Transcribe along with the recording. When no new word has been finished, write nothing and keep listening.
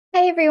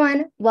Hi,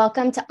 everyone.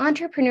 Welcome to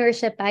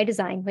Entrepreneurship by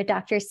Design with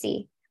Dr.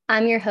 C.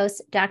 I'm your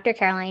host, Dr.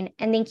 Caroline,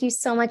 and thank you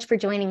so much for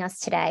joining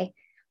us today.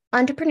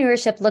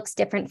 Entrepreneurship looks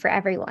different for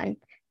everyone.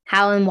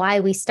 How and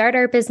why we start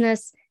our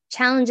business,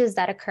 challenges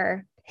that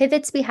occur,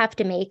 pivots we have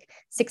to make,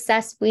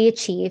 success we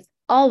achieve,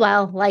 all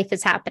while life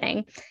is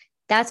happening.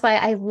 That's why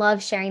I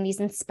love sharing these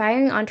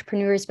inspiring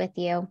entrepreneurs with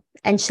you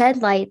and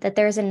shed light that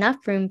there is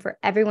enough room for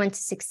everyone to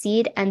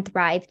succeed and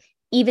thrive,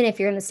 even if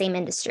you're in the same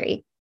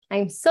industry.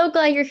 I'm so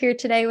glad you're here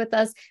today with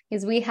us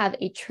because we have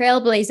a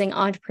trailblazing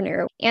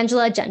entrepreneur,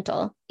 Angela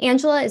Gentle.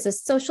 Angela is a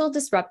social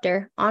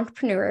disruptor,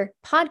 entrepreneur,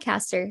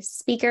 podcaster,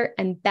 speaker,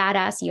 and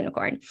badass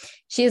unicorn.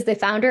 She is the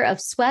founder of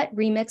Sweat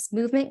Remix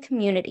Movement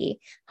Community,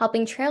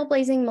 helping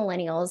trailblazing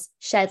millennials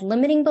shed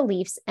limiting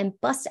beliefs and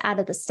bust out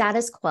of the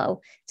status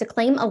quo to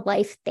claim a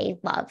life they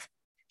love.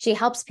 She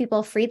helps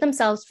people free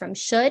themselves from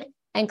should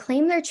and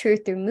claim their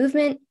truth through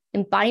movement,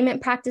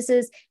 embodiment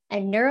practices,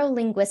 and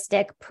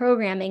neuro-linguistic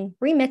programming,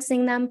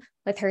 remixing them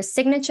with her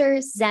signature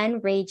Zen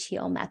Rage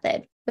Heal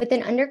method. With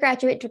an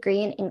undergraduate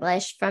degree in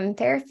English from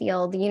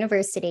Fairfield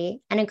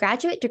University and a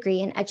graduate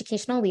degree in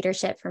educational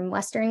leadership from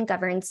Western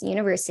Governors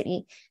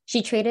University,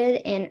 she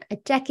traded in a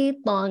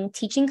decade-long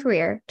teaching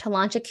career to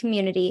launch a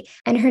community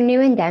and her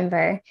new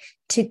endeavor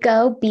to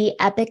Go Be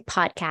Epic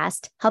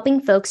podcast,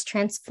 helping folks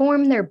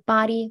transform their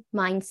body,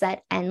 mindset,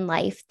 and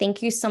life.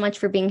 Thank you so much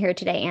for being here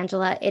today,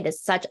 Angela. It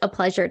is such a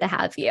pleasure to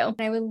have you.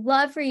 And I would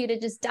love for you to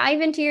just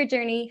dive into your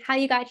journey, how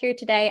you got here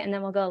today, and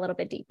then we'll go a little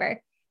bit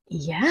deeper.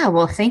 Yeah,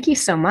 well, thank you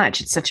so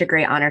much. It's such a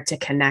great honor to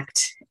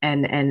connect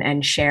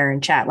and share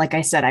and chat. Like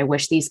I said, I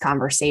wish these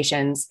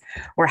conversations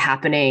were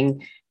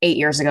happening 8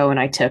 years ago when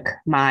I took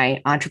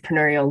my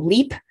entrepreneurial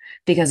leap,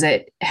 because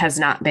it has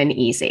not been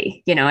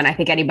easy, and I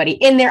think anybody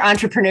in their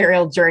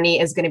entrepreneurial journey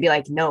is going to be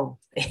like, no,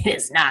 it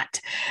is not.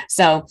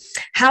 So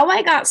how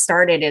I got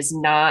started is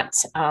not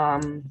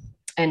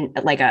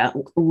like a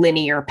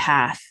linear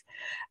path.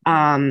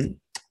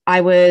 I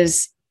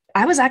was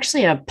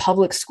actually a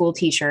public school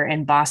teacher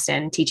in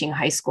Boston teaching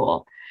high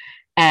school,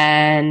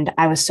 and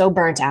I was so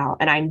burnt out,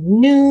 and I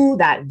knew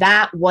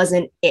that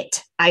wasn't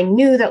it. I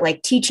knew that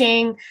like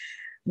teaching,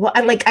 well,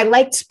 I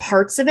liked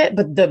parts of it,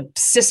 but the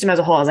system as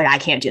a whole, I was like, I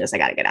can't do this. I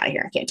got to get out of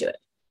here. I can't do it.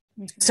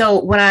 Mm-hmm.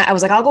 So when I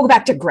was like, I'll go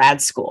back to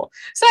grad school.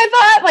 So I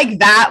thought like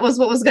that was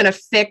what was going to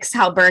fix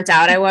how burnt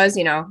out I was,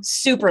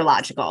 super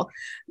logical,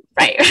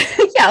 right?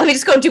 Yeah. Let me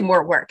just go do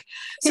more work.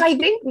 So I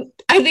think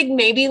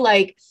maybe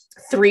like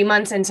 3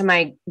 months into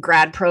my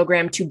grad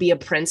program to be a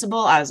principal,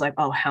 I was like,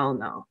 oh, hell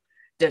no,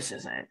 this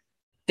isn't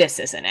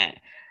it.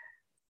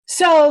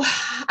 So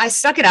I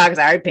stuck it out because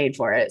I already paid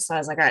for it. So I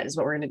was like, all right, this is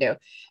what we're going to do.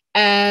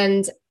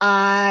 And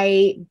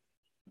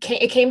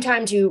it came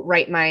time to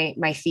write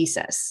my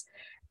thesis.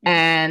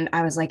 And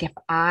I was like, if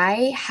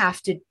I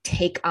have to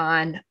take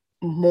on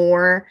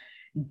more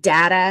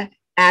data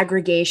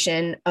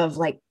aggregation of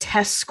like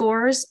test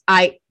scores,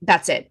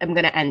 that's it. I'm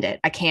going to end it.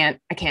 I can't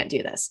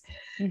do this.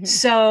 Mm-hmm.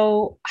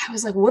 So I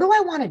was like, what do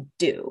I want to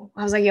do?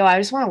 I was like, I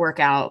just want to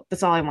work out.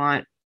 That's all I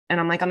want. And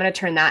I'm like, I'm going to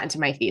turn that into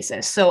my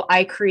thesis. So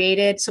my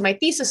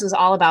thesis is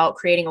all about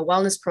creating a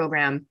wellness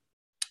program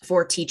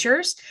for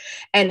teachers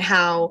and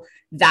how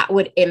that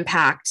would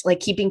impact, like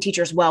keeping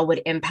teachers well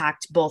would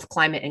impact both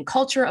climate and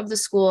culture of the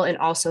school and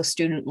also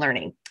student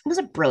learning. It was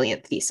a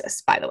brilliant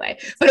thesis, by the way,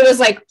 but it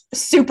was like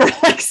super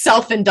like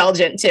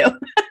self-indulgent too.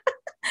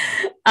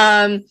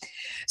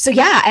 So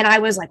yeah. And I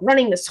was like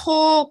running this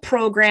whole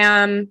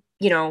program,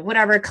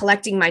 whatever,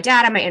 collecting my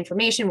data, my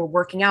information. We're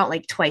working out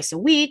like twice a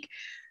week.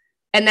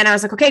 And then I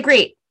was like, okay,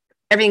 great.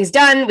 Everything's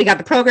done. We got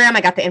the program.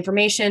 I got the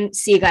information.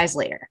 See you guys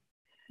later.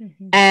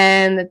 Mm-hmm.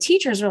 And the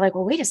teachers were like,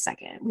 well, wait a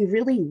second. We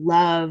really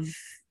love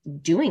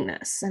doing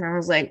this. And I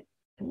was like,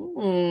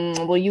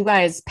 will you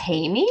guys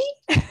pay me?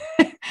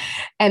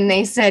 And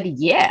they said,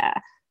 yeah.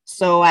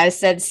 So I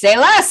said, say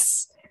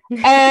less.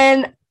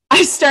 And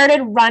I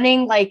started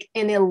running like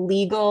an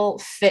illegal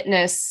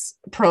fitness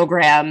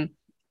program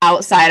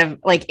outside of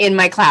like in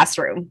my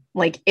classroom,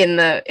 like in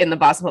the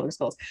Boston Public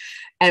Schools.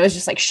 And it was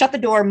just like, shut the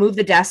door, move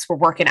the desk, we're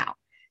working out.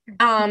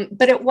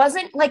 But it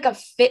wasn't like a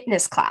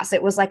fitness class.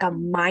 It was like a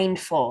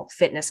mindful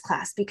fitness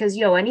class because,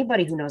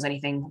 anybody who knows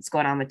anything that's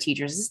going on with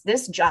teachers,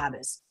 this job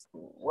is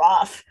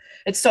rough.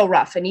 It's so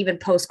rough. And even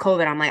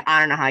post-COVID, I'm like, I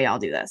don't know how y'all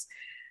do this.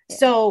 Yeah.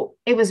 So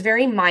it was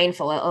very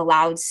mindful. It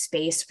allowed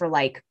space for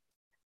like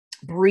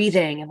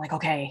breathing and like,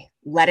 okay,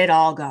 let it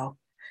all go.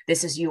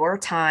 This is your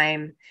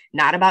time,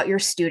 not about your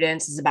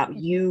students. It's about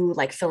you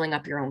like filling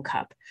up your own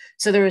cup.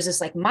 So there was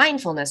this like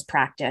mindfulness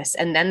practice.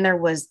 And then there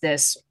was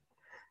this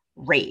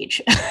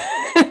rage.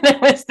 There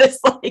was this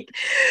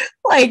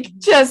like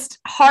just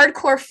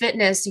hardcore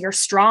fitness. You're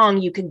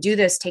strong. You can do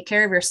this. Take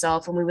care of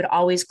yourself. And we would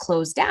always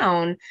close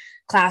down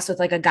class with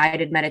like a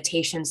guided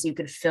meditation so you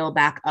could fill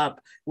back up,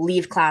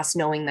 leave class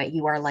knowing that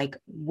you are like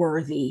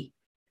worthy.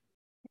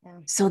 Yeah.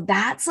 So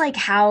that's like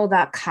how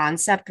that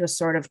concept was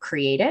sort of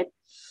created.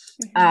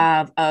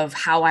 Mm-hmm. Of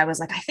how I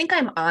was like, I think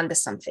I'm onto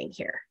something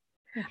here.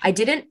 Mm-hmm. I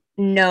didn't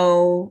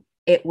know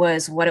it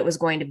was what it was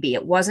going to be.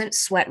 It wasn't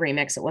Sweat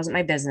Remix. It wasn't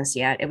my business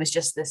yet. It was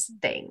just this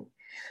thing.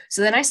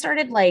 So then I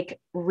started like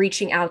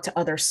reaching out to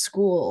other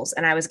schools,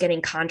 and I was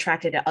getting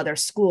contracted at other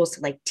schools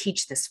to like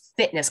teach this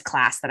fitness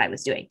class that I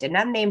was doing. Didn't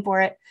have a name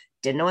for it.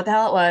 Didn't know what the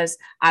hell it was.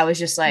 I was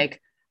just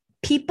like,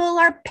 people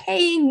are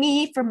paying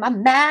me for my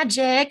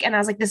magic. And I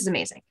was like, this is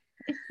amazing.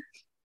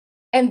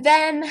 And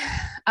then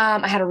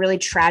I had a really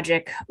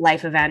tragic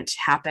life event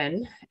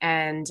happen,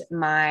 and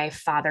my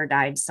father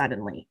died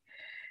suddenly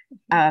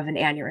of an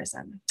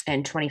aneurysm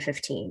in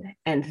 2015.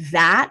 And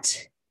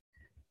that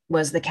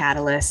was the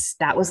catalyst.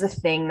 That was the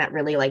thing that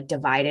really like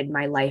divided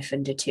my life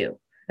into two.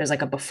 There's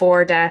like a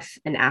before death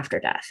and after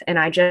death. And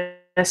I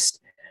just,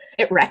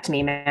 it wrecked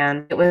me,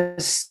 man. It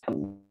was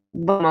the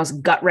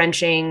most gut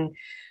wrenching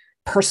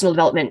personal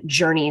development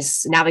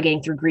journeys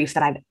navigating through grief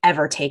that I've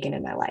ever taken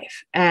in my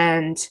life.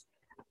 And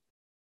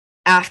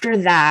after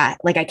that,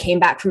 like I came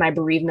back from my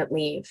bereavement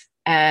leave,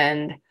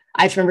 and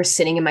I just remember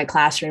sitting in my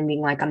classroom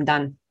being like, I'm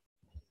done.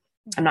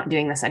 I'm not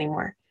doing this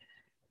anymore.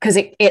 Because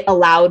it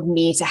allowed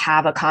me to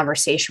have a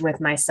conversation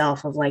with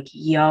myself of like,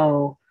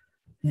 yo,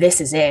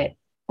 this is it.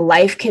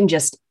 Life can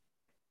just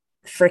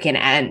freaking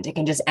end. It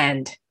can just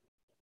end.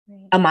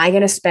 Right. Am I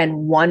going to spend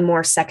one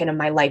more second of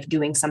my life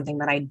doing something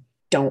that I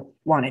don't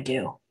want to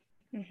do?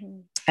 Mm-hmm.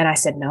 And I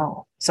said,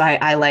 no. So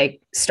I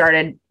like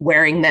started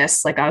wearing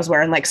this, like I was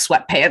wearing like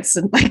sweatpants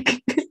and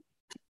like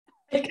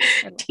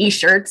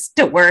t-shirts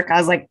to work. I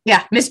was like,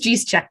 yeah, Miss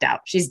G's checked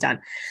out. She's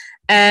done.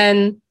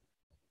 And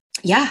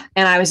yeah.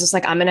 And I was just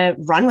like, I'm going to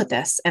run with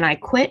this. And I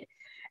quit.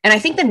 And I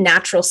think the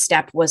natural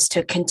step was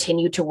to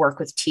continue to work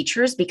with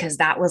teachers, because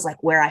that was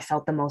like where I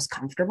felt the most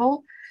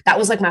comfortable. That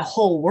was like my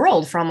whole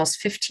world for almost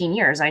 15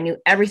 years. I knew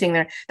everything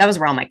there. That was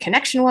where all my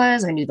connection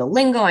was. I knew the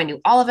lingo. I knew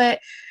all of it.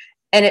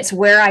 And it's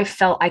where I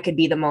felt I could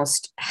be the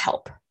most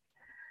help.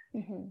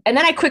 Mm-hmm. And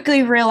then I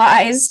quickly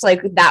realized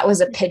like that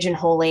was a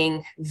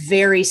pigeonholing,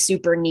 very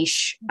super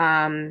niche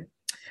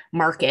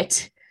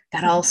market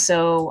that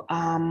also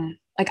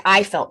like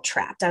I felt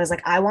trapped. I was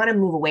like, I want to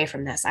move away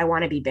from this. I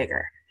want to be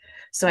bigger.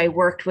 So I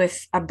worked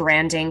with a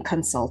branding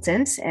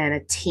consultant and a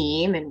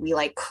team, and we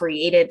like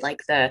created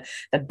like the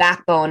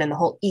backbone and the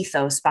whole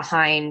ethos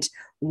behind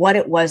what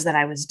it was that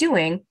I was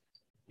doing.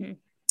 Mm-hmm.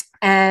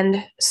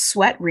 And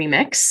Sweat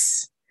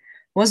Remix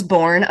was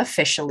born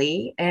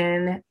officially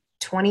in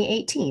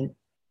 2018.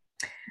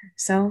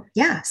 So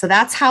yeah, so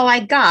that's how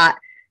I got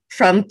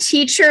from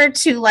teacher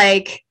to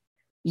like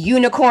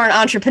unicorn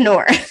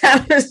entrepreneur.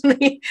 That was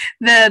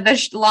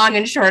the long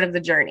and short of the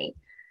journey.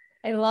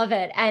 I love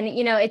it. And,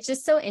 you know, it's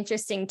just so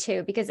interesting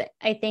too, because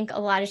I think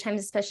a lot of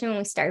times, especially when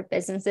we start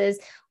businesses,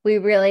 we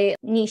really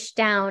niche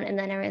down, and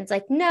then everyone's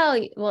like,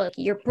 no, well,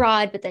 you're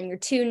broad, but then you're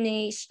too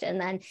niched. And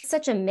then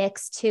such a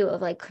mix too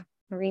of like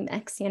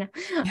remix, you know,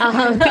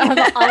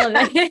 of all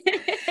of it.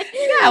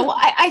 Yeah. Well,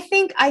 I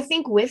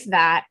think with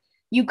that,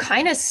 you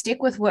kind of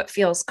stick with what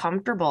feels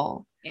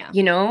comfortable,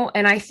 you know?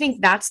 And I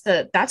think that's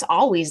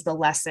always the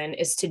lesson,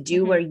 is to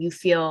do where you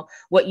feel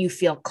what you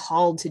feel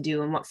called to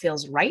do and what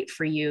feels right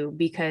for you.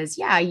 Because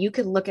yeah, you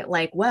could look at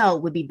like, well,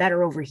 it would be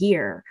better over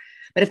here.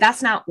 But if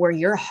that's not where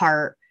your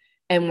heart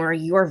and where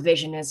your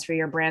vision is for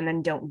your brand,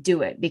 then don't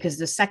do it. Because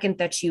the second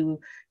that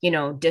you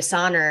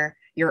dishonor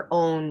your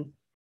own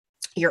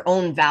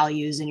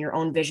values and your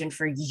own vision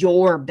for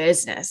your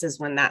business is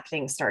when that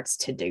thing starts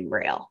to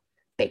derail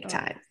big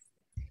time.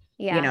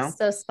 Yeah, you know?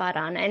 So spot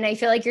on. And I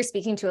feel like you're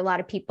speaking to a lot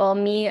of people,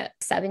 me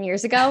 7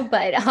 years ago,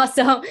 but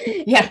also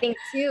I think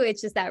too, it's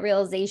just that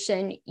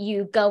realization,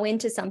 you go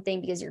into something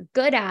because you're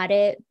good at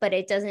it, but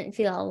it doesn't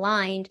feel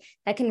aligned.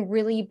 That can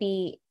really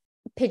be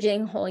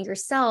pigeonhole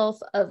yourself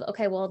of,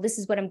 okay, well, this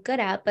is what I'm good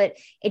at, but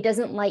it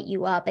doesn't light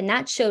you up. And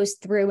that shows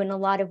through in a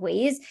lot of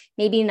ways,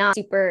 maybe not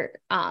super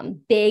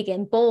big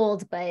and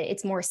bold, but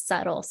it's more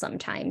subtle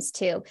sometimes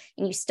too.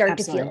 And you start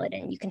to feel it,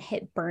 and you can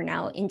hit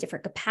burnout in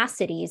different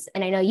capacities.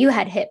 And I know you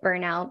had hit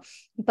burnout,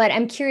 but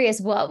I'm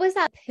curious, what was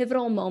that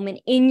pivotal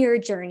moment in your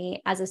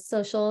journey as a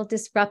social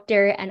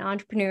disruptor and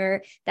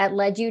entrepreneur that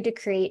led you to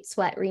create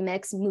Sweat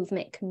Remix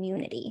movement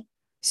community?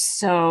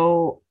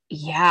 So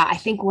yeah, I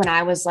think when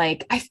I was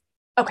like,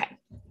 okay,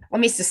 let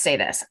me just say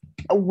this.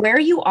 Where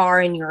you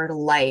are in your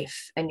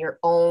life and your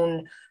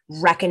own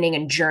reckoning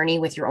and journey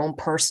with your own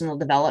personal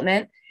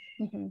development,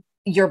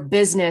 your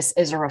business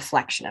is a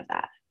reflection of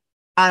that.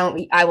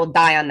 I will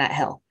die on that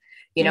hill,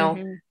 you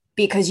know,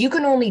 because you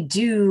can only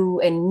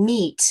do and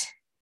meet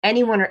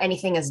anyone or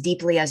anything as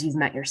deeply as you've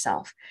met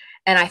yourself.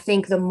 And I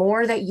think the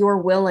more that you're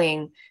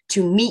willing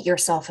to meet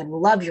yourself and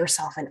love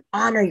yourself and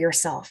honor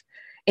yourself,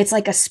 it's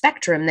like a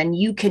spectrum. Then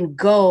you can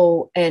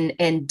go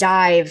and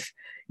dive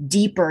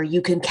deeper.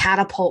 You can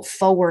catapult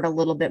forward a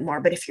little bit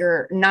more. But if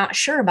you're not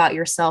sure about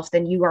yourself,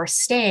 then you are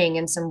staying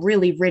in some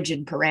really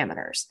rigid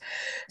parameters.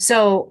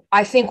 So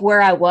I think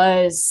where I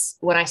was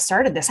when I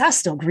started this, I was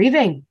still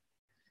grieving.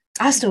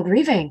 I was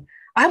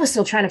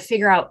still trying to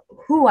figure out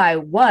who I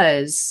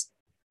was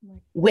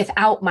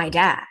without my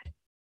dad,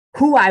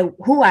 who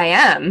I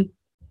am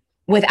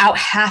without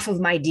half of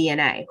my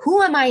DNA.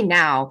 Who am I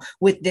now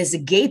with this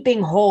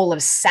gaping hole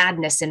of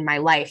sadness in my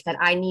life that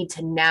I need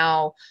to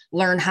now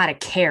learn how to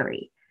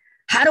carry?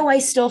 How do I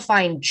still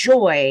find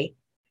joy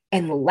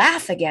and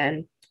laugh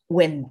again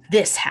when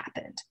this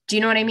happened. Do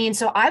you know what I mean?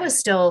 So I was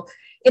still,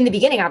 in the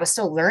beginning, I was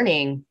still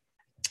learning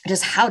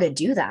just how to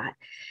do that.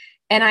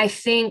 And I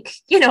think,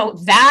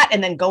 that,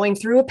 and then going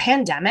through a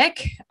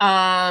pandemic,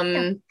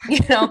 kind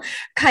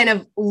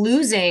of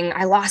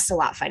I lost a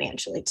lot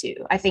financially too.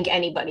 I think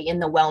anybody in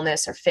the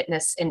wellness or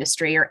fitness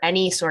industry or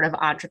any sort of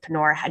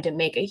entrepreneur had to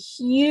make a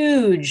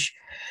huge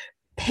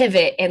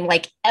pivot and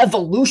like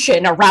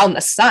evolution around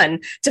the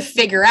sun to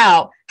figure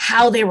out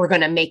how they were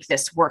going to make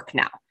this work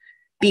now.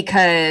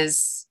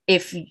 Because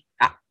if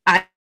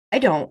I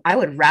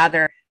would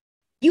rather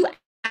you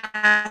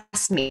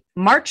ask me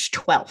March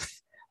 12th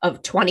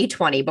of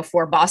 2020,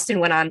 before Boston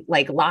went on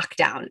like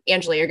lockdown,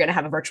 Angela, you're going to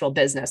have a virtual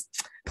business.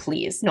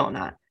 Please. No, I'm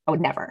not. I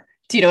would never.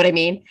 Do you know what I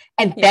mean?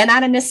 And then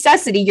out of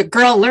necessity, your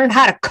girl learned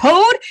how to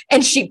code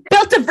and she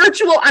built a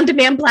virtual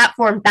on-demand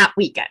platform that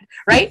weekend.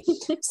 Right.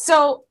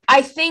 So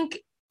I think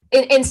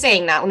in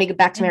saying that, let me get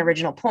back to my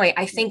original point.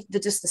 I think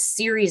that just the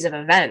series of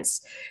events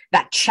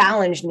that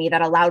challenged me,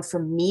 that allowed for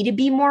me to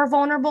be more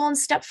vulnerable and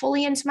step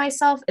fully into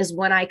myself, is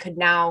when I could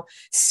now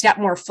step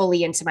more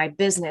fully into my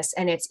business.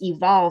 And it's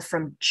evolved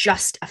from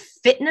just a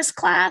fitness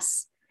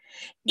class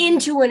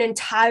into an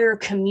entire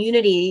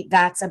community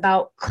that's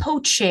about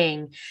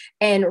coaching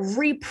and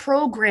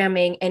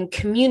reprogramming and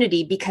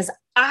community, because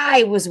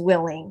I was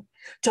willing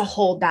to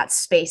hold that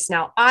space.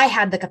 Now I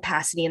had the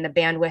capacity and the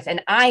bandwidth,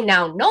 and I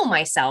now know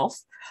myself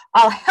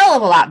a hell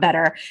of a lot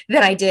better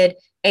than I did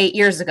 8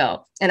 years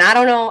ago. And I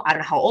don't know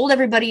how old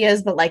everybody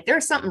is, but like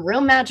there's something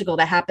real magical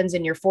that happens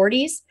in your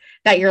 40s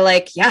that you're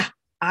like, yeah,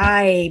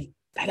 I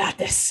got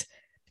this.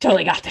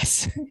 Totally got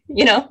this,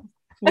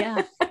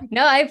 Yeah.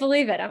 No, I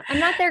believe it. I'm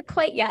not there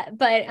quite yet,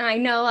 but I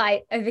know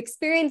I've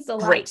experienced a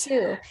lot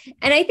too.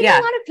 And I think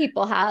a lot of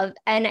people have.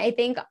 And I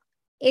think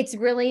it's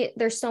really,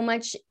 there's so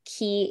much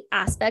key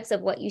aspects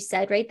of what you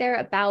said right there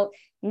about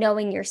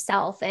knowing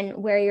yourself and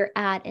where you're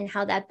at and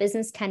how that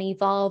business can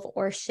evolve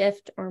or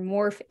shift or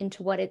morph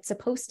into what it's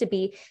supposed to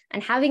be,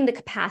 and having the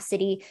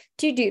capacity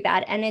to do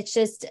that. And it's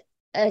just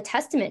a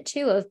testament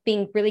too of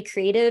being really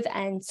creative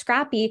and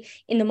scrappy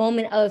in the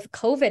moment of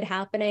COVID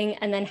happening,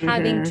 and then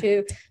having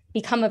to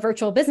become a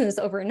virtual business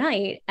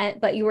overnight.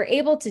 But you were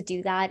able to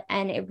do that,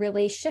 and it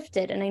really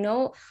shifted. And I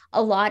know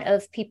a lot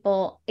of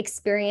people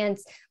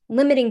experience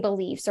limiting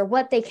beliefs or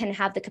what they can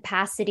have the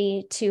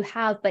capacity to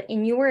have. But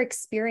in your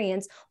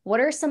experience,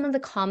 what are some of the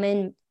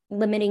common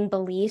limiting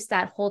beliefs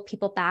that hold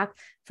people back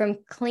from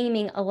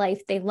claiming a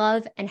life they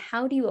love? And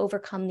how do you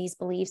overcome these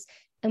beliefs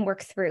and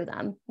work through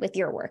them with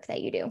your work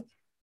that you do?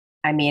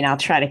 I mean, I'll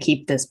try to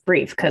keep this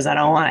brief because I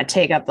don't want to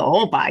take up the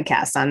whole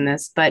podcast on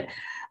this. But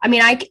I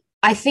mean,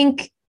 I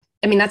think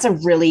that's a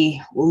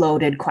really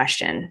loaded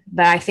question.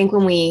 But I think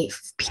when we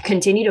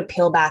continue to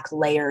peel back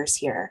layers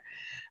here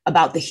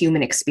about the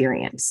human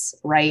experience,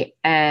 right?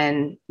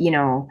 And,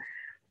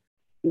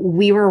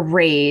 we were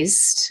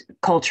raised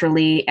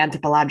culturally,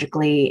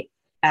 anthropologically,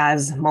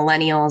 as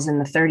millennials in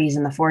the 30s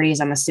and the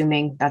 40s. I'm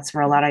assuming that's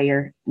where a lot of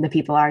the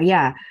people are.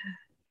 Yeah.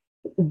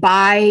 We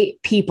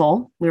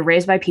were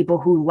raised by people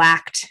who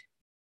lacked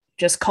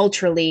just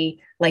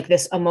culturally like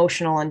this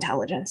emotional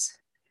intelligence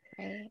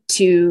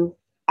to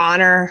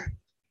honor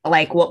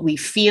like what we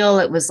feel.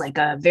 It was like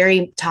a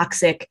very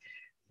toxic,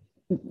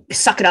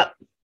 suck it up.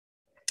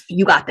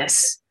 You got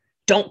this.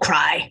 Don't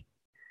cry,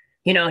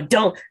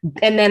 don't.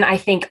 And then I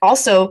think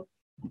also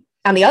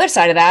on the other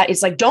side of that,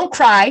 it's like, don't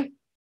cry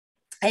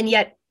and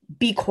yet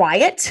be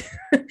quiet.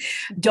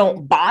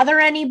 Don't bother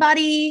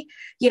anybody.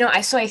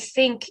 So I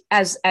think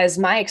as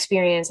my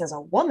experience as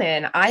a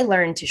woman, I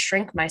learned to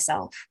shrink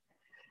myself.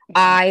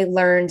 I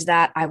learned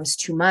that I was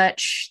too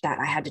much, that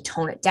I had to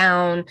tone it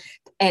down.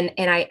 And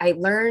I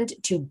learned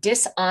to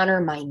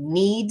dishonor my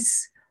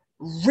needs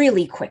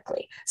really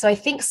quickly. So I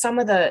think some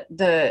of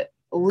the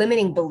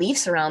limiting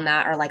beliefs around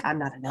that are like, I'm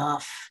not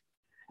enough.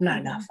 I'm not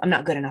enough. I'm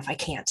not good enough. I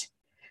can't.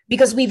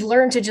 Because we've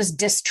learned to just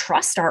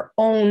distrust our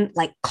own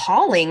like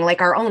calling, like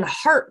our own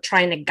heart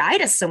trying to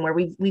guide us somewhere.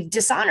 We've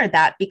dishonored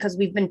that because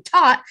we've been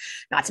taught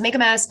not to make a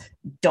mess.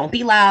 Don't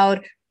be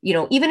loud.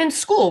 Even in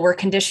school, we're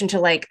conditioned to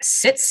like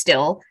sit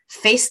still,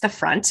 face the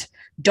front,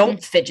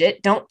 don't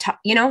fidget, don't talk.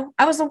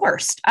 I was the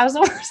worst.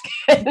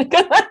 Kid.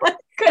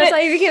 That's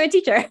why you became a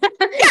teacher.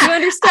 Yeah, you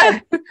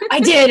understood. I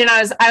did. And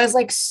I was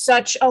like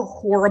such a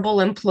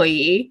horrible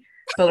employee,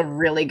 but a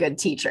really good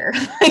teacher,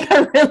 like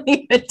a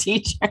really good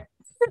teacher.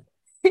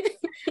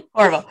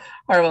 horrible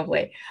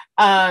employee.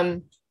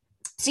 So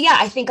yeah,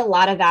 I think a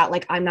lot of that,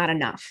 like, I'm not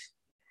enough.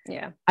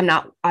 Yeah.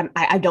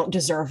 I don't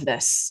deserve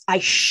this. I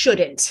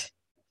shouldn't.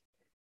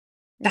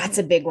 That's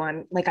a big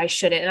one. Like I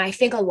shouldn't. And I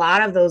think a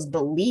lot of those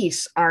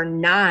beliefs are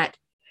not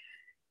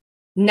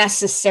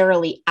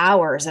necessarily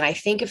ours. And I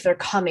think if they're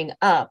coming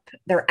up,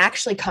 they're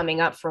actually coming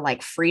up for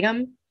like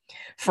freedom,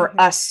 for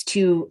us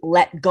to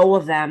let go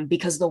of them,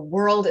 because the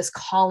world is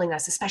calling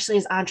us, especially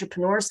as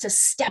entrepreneurs, to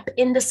step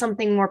into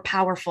something more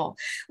powerful.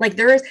 Like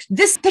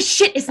this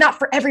shit is not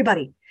for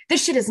everybody.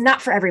 This shit is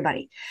not for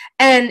everybody.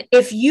 And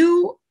if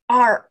you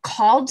are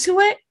called to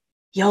it,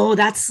 yo,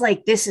 that's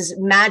like, this is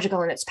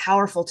magical and it's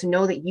powerful to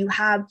know that you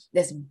have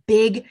this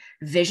big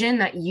vision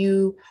that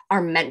you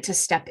are meant to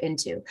step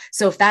into.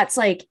 So if that's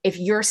like, if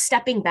you're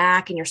stepping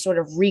back and you're sort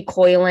of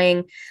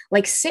recoiling,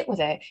 like sit with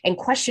it and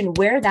question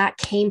where that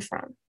came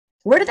from.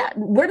 Where did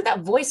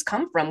that voice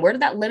come from? Where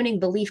did that limiting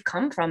belief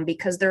come from?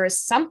 Because there is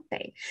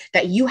something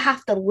that you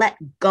have to let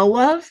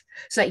go of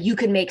so that you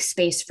can make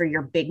space for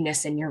your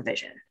bigness and your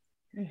vision.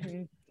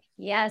 Mm-hmm.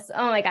 Yes.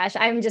 Oh my gosh.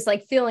 I'm just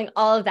like feeling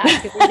all of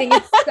that because I think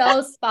it's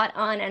so spot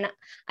on. And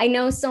I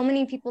know so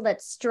many people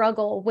that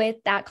struggle with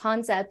that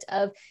concept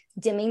of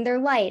dimming their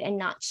light and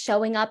not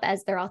showing up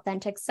as their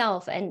authentic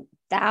self. And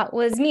that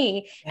was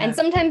me. Yeah. And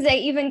sometimes I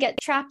even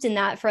get trapped in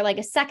that for like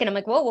a second. I'm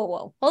like,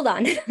 whoa, hold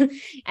on.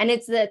 And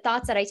it's the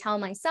thoughts that I tell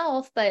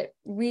myself, but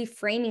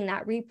reframing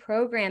that,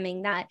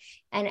 reprogramming that.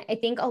 And I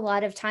think a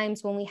lot of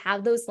times when we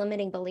have those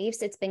limiting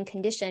beliefs, it's been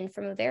conditioned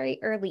from a very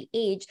early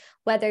age,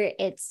 whether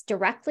it's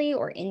directly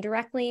or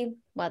indirectly,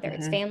 whether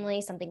it's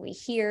family, something we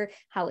hear,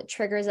 how it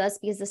triggers us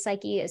because the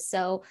psyche is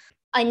so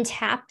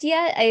untapped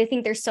yet. I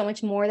think there's so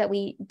much more that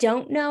we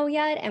don't know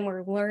yet, and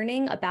we're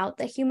learning about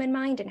the human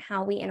mind and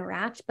how we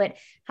interact, but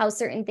how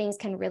certain things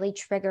can really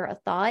trigger a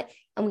thought,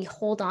 and we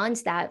hold on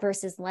to that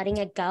versus letting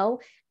it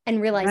go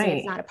and realizing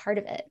it's not a part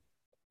of it.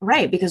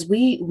 Right, because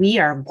we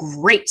are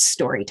great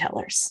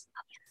storytellers.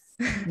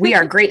 We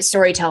are great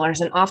storytellers,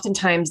 and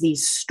oftentimes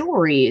these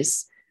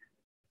stories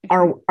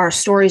are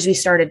stories we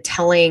started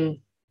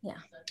telling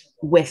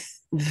with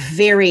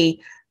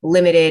very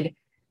limited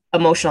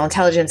emotional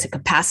intelligence and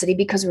capacity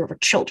because we were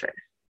children.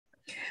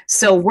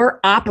 So we're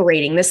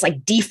operating, this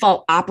like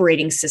default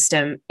operating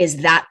system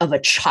is that of a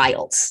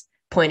child's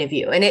point of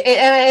view. And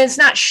it's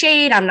not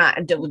shade. I'm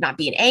not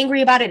being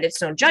angry about it.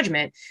 It's no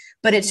judgment,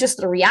 but it's just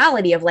the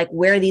reality of like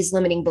where these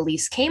limiting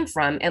beliefs came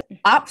from. And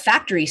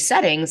factory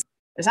settings,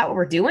 is that what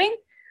we're doing?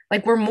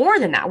 Like we're more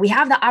than that. We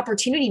have the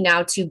opportunity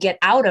now to get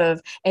out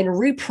of and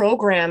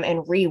reprogram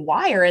and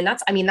rewire. And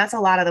that's a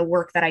lot of the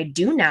work that I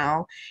do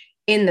now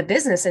in the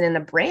business and in the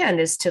brand,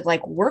 is to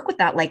like work with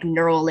that like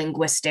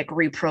neuro-linguistic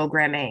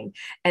reprogramming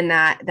and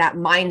that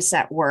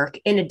mindset work,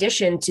 in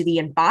addition to the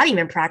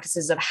embodiment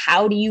practices of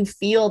how do you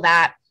feel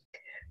that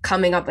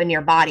coming up in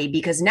your body.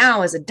 Because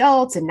now as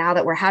adults, and now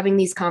that we're having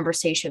these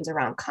conversations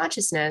around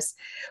consciousness,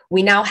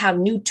 we now have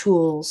new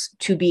tools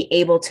to be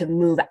able to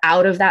move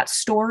out of that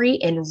story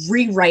and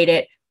rewrite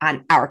it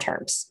on our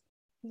terms.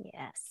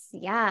 Yes.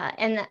 Yeah.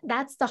 And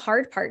that's the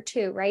hard part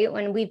too, right?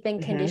 When we've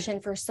been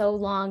conditioned for so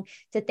long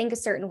to think a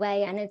certain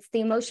way, and it's the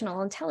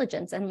emotional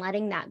intelligence and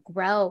letting that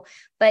grow.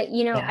 But,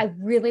 I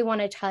really want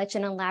to touch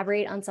and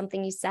elaborate on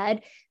something you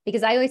said,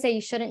 because I always say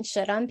you shouldn't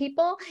shit on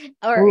people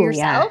or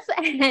yourself.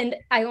 Yeah. And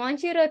I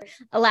want you to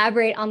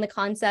elaborate on the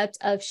concept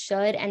of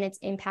should and its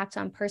impact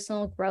on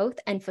personal growth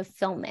and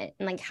fulfillment,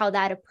 and like how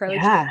that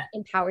approach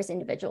empowers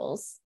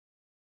individuals.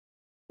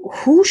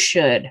 Who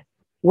should?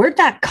 Where'd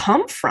that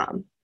come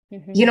from?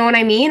 You know what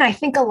I mean? I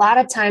think a lot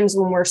of times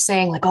when we're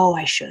saying like, oh,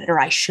 I should, or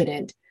I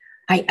shouldn't,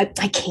 I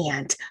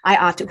can't, I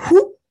ought to,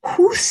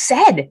 who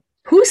said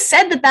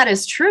that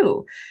is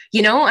true?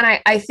 And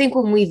I think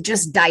when we've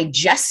just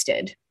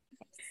digested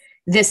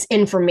this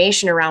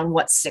information around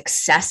what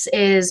success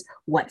is,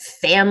 what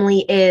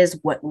family is,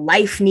 what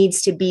life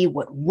needs to be,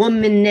 what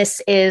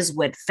womanness is,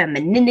 what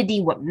femininity,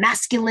 what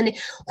masculinity,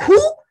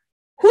 who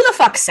the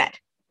fuck said?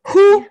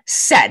 Who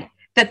said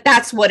that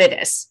that's what it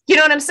is? You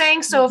know what I'm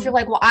saying? So if you're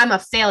like, well, I'm a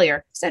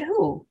failure, said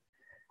who?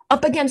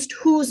 Up against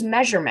whose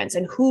measurements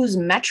and whose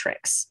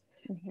metrics?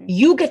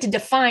 You get to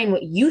define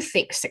what you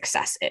think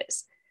success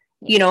is.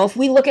 If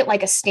we look at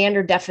like a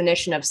standard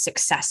definition of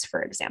success,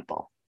 for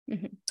example,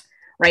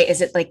 right?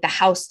 Is it like the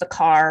house, the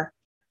car,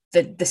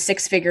 the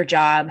 6-figure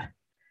job,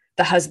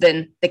 the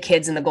husband, the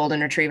kids, and the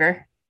golden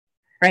retriever,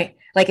 right?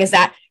 Like, is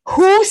that,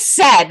 who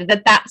said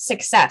that that's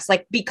success?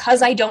 Like,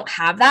 because I don't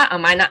have that,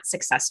 am I not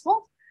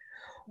successful?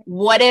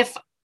 What if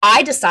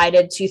I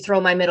decided to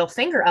throw my middle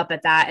finger up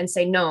at that and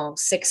say, no,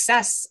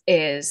 success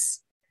is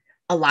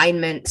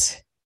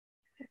alignment.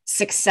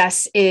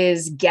 Success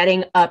is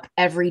getting up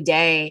every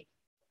day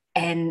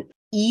and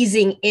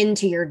easing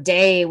into your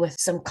day with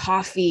some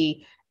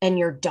coffee and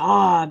your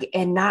dog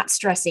and not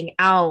stressing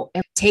out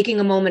and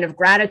taking a moment of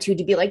gratitude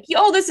to be like,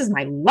 yo, this is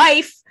my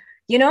life.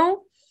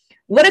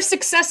 What if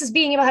success is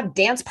being able to have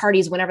dance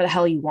parties whenever the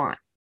hell you want?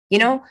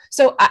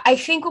 So I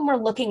think when we're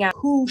looking at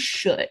who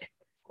should,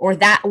 or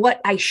that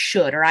what I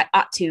should, or I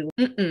ought to,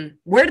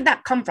 where did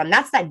that come from?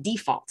 That's that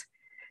default.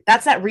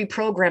 That's that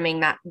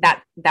reprogramming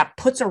that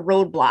puts a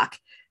roadblock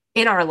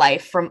in our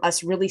life from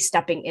us really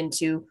stepping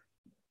into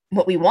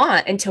what we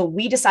want until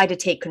we decide to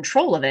take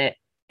control of it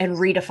and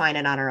redefine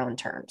it on our own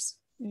terms.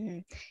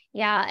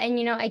 Yeah.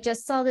 And, I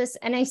just saw this,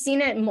 and I've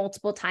seen it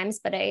multiple times,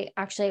 but I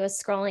actually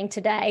was scrolling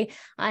today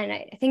and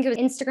I think it was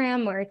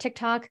Instagram or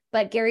TikTok,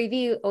 but Gary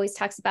Vee always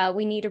talks about,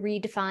 we need to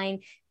redefine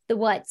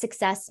what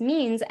success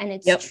means. And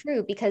it's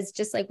true, because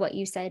just like what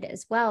you said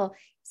as well,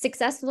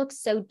 success looks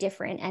so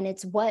different and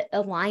it's what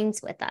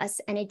aligns with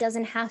us. And it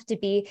doesn't have to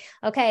be,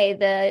 okay,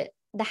 the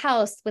the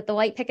house with the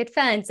white picket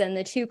fence and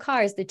the 2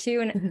 cars, the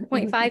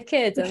 2.5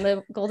 kids and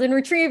the golden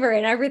retriever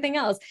and everything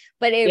else.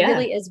 But it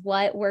really is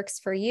what works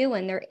for you.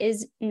 And there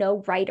is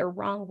no right or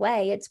wrong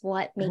way. It's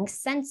what makes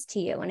sense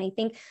to you. And I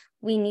think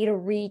we need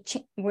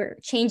to we're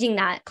changing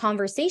that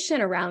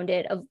conversation around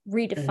it, of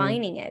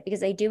redefining it,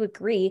 because I do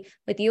agree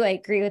with you. I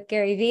agree with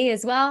Gary Vee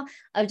as well,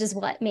 of just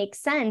what makes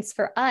sense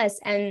for us.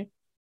 And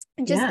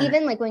just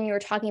even like when you were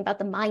talking about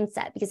the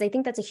mindset, because I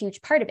think that's a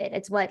huge part of it.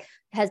 It's what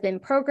has been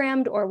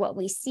programmed, or what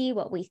we see,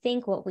 what we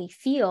think, what we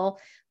feel.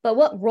 But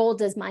what role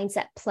does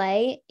mindset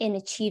play in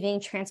achieving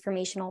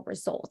transformational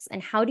results?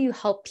 And how do you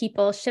help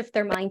people shift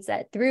their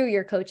mindset through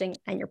your coaching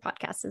and your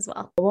podcast as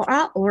well?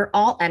 We're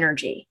all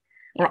energy.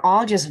 We're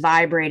all just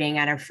vibrating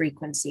at a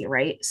frequency,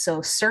 right?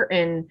 So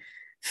certain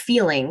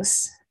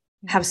feelings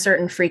have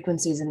certain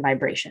frequencies and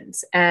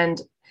vibrations.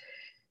 And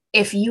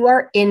if you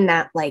are in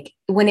that, like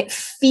when it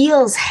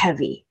feels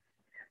heavy,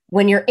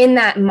 when you're in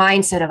that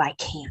mindset of I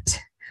can't,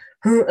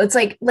 it's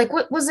like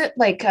what was it,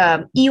 like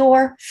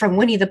Eeyore from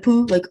Winnie the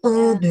Pooh, like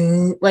oh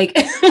no, like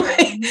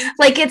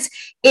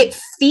it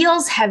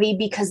feels heavy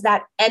because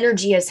that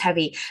energy is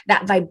heavy.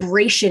 That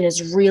vibration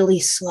is really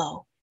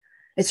slow.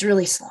 It's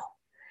really slow,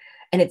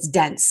 and it's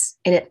dense,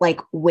 and it like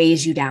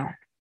weighs you down,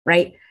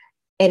 right?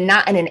 And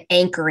not in an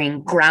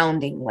anchoring,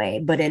 grounding way,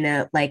 but in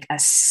a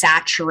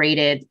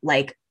saturated,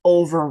 like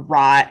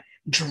overwrought,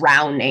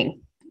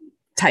 drowning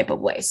type of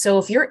way. So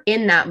if you're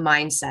in that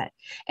mindset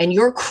and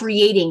you're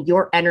creating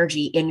your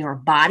energy in your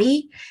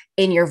body,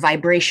 in your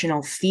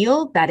vibrational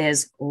field that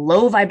is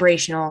low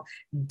vibrational,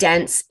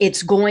 dense,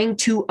 it's going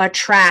to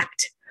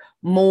attract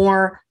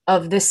more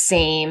of the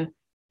same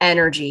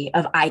energy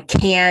of I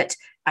can't,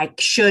 I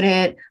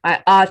shouldn't,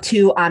 I ought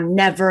to, I'm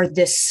never,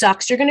 this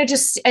sucks. And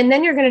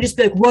then you're going to just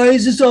be like, why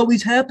is this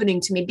always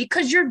happening to me?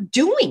 Because you're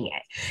doing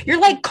it. You're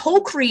like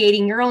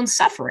co-creating your own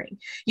suffering.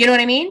 You know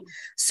what I mean?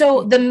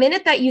 So the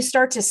minute that you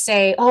start to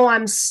say, oh,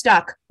 I'm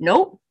stuck.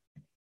 Nope.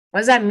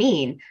 What does that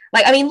mean?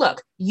 Like, I mean,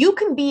 look, you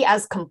can be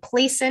as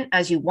complacent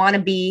as you want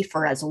to be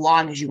for as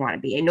long as you want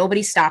to be, and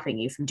nobody's stopping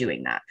you from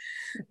doing that.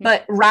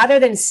 But rather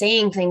than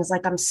saying things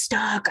like, I'm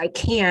stuck, I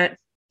can't,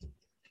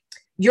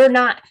 you're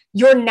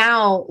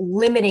now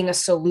limiting a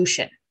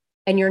solution,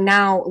 and you're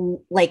now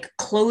like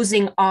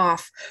closing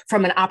off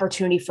from an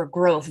opportunity for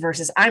growth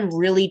versus I'm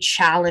really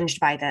challenged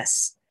by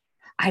this.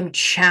 I'm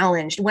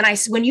challenged.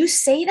 When you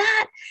say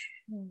that,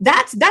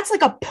 that's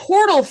like a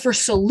portal for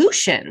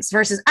solutions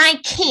versus I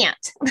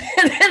can't.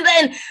 And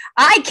then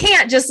I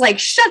can't just like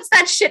shuts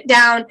that shit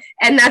down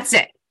and that's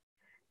it.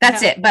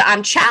 That's it. But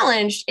I'm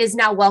challenged is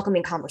now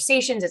welcoming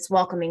conversations. It's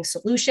welcoming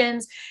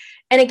solutions.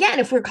 And again,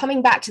 if we're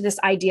coming back to this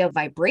idea of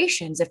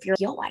vibrations, if you're,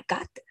 I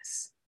got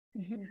this.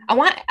 I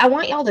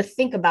want y'all to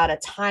think about a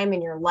time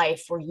in your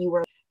life where you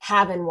were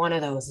having one of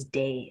those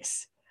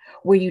days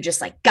where you just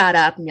like got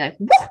up and you're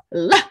like,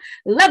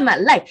 love my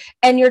life.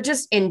 And you're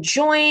just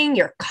enjoying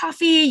your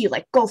coffee. You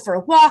like go for a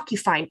walk, you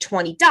find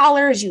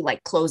 $20, you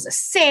like close a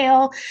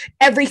sale,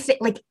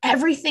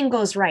 everything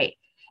goes right.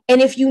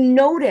 And if you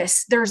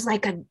notice, there's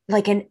like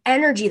an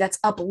energy that's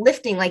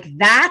uplifting, like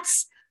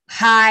that's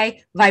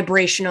high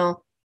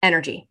vibrational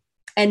energy,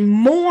 and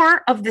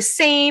more of the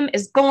same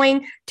is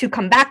going to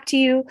come back to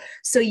you.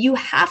 So you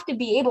have to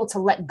be able to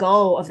let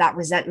go of that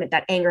resentment,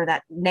 that anger,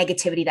 that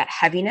negativity, that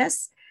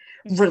heaviness,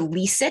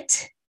 release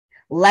it,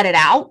 let it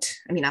out.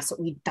 I mean,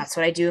 that's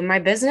what I do in my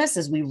business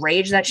is we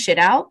rage that shit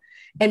out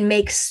and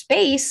make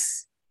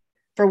space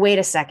for, wait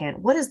a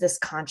second, what is this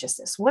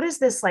consciousness? What is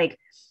this like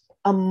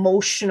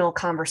emotional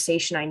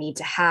conversation I need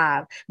to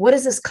have? What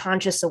is this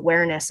conscious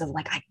awareness of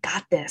like, I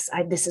got this.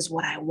 This is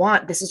what I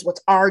want. This is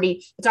it's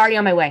already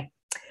on my way.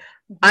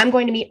 I'm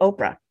going to meet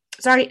Oprah.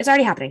 It's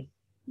already happening.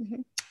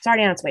 It's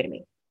already on its way to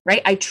me.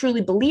 Right. I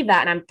truly believe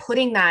that. And I'm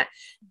putting that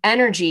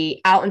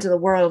energy out into the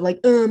world of like,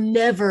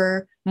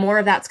 never more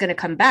of that's going to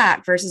come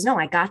back versus no,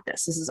 I got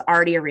this. This is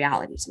already a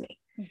reality to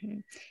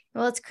me.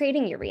 Well, it's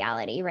creating your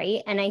reality,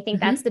 right? And I think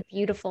that's the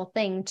beautiful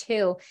thing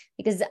too,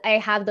 because I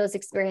have those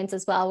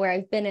experiences as well, where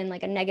I've been in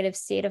like a negative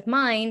state of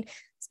mind,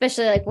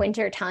 especially like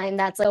winter time.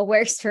 That's like the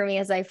worst for me,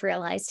 as I've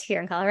realized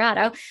here in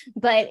Colorado.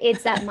 But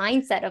it's that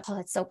mindset of, oh,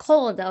 it's so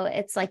cold though.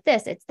 It's like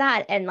this, it's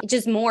that. And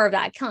just more of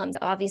that comes.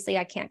 Obviously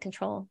I can't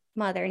control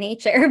Mother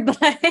Nature,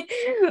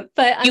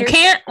 but you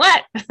can't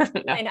what?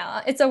 No. I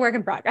know it's a work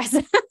in progress.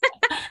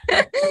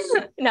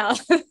 No,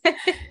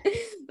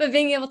 but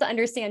being able to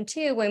understand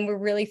too, when we're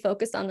really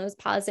focused on those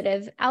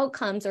positive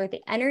outcomes or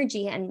the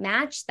energy and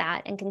match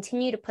that and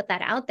continue to put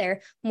that out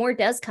there, more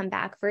does come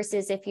back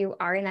versus if you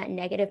are in that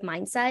negative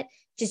mindset,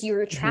 just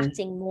you're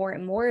attracting more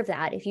and more of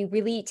that. If you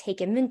really take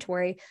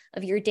inventory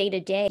of your day to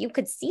day, you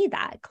could see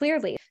that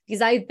clearly,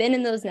 because I've been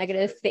in those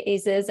negative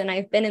phases and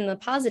I've been in the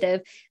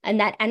positive,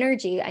 and that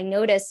energy I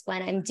notice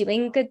when I'm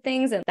doing good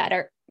things and that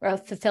are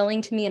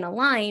fulfilling to me and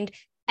aligned,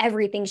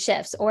 everything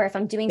shifts. Or if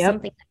I'm doing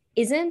something that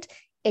isn't,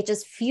 it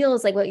just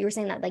feels like what you were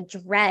saying, that like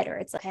dread, or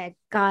it's like, I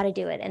gotta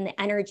do it. And the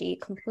energy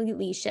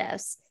completely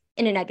shifts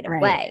in a negative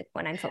way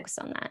when I'm focused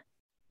on that.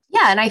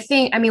 Yeah. And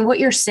I mean, what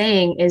you're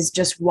saying is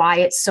just why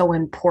it's so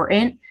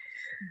important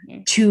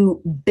Mhm.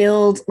 to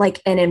build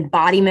like an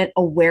embodiment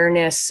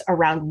awareness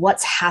around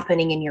what's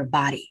happening in your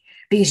body,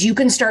 because you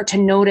can start to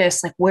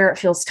notice like where it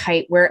feels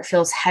tight, where it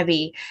feels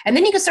heavy. And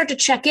then you can start to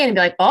check in and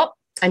be like, oh,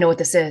 I know what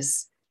this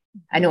is.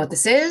 I know what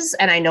this is,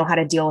 and I know how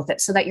to deal with it,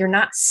 so that you're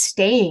not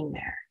staying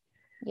there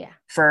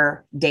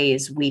for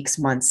days, weeks,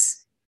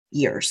 months,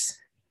 years.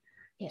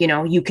 You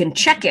know, you can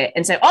check it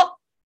and say, oh,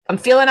 I'm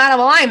feeling out of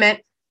alignment,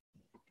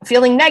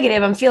 feeling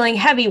negative, I'm feeling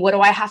heavy. What do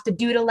I have to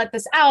do to let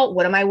this out?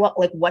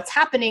 What's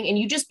happening? And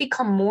you just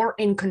become more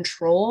in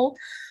control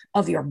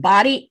of your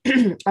body,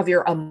 of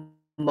your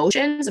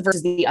emotions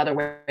versus the other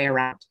way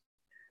around.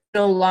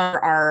 No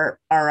longer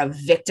are a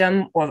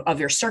victim of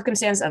your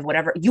circumstance, of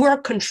whatever. You are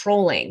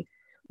controlling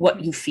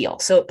what you feel.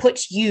 So it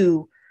puts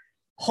you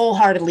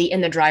wholeheartedly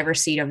in the driver's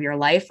seat of your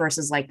life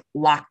versus like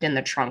locked in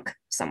the trunk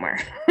somewhere.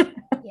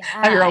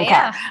 Of your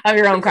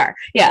own car.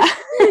 Yeah.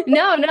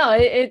 No,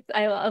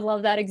 I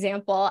love that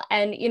example.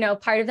 And, you know,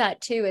 part of that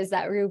too, is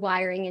that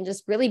rewiring and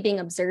just really being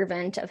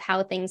observant of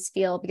how things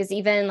feel, because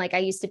even like I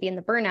used to be in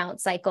the burnout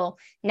cycle.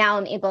 Now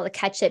I'm able to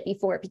catch it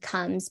before it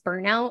becomes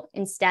burnout,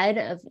 instead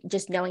of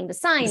just knowing the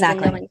signs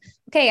and knowing,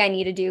 okay, I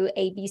need to do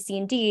A, B, C,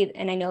 and D.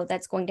 And I know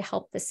that's going to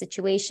help the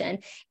situation.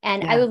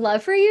 And I would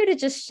love for you to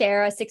just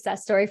share a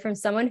success story from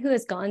someone who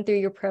has gone through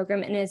your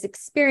program and has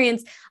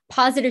experienced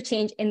positive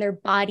change in their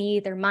body,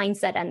 their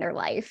mindset, and their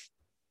life.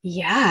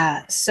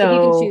 Yeah. So if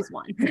you can choose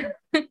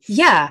one.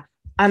 Yeah.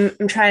 I'm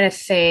trying to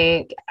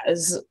think.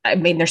 I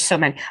mean, there's so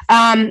many.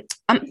 I'm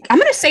going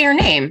to say her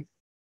name.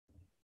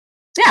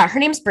 Yeah. Her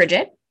name's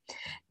Bridget.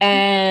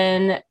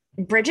 And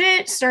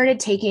Bridget started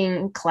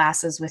taking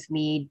classes with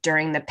me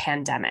during the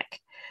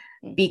pandemic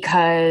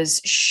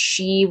because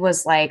she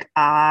was like,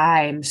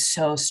 I'm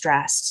so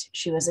stressed.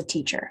 She was a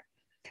teacher.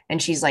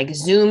 And she's like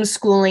Zoom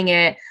schooling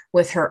it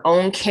with her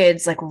own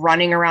kids, like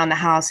running around the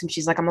house. And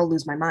she's like, I'm going to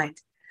lose my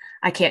mind.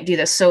 I can't do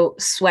this. So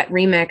Sweat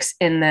Remix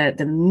and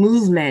the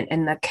movement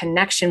and the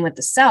connection with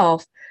the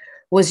self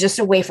was just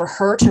a way for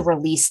her to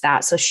release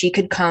that, so she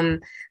could come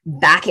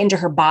back into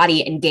her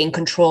body and gain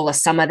control of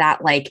some of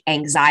that like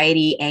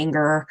anxiety,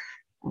 anger,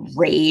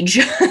 rage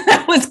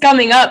that was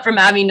coming up from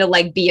having to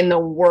like be in the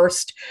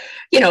worst,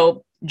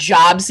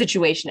 job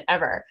situation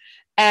ever.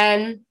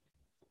 And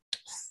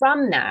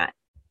from that,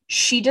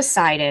 she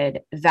decided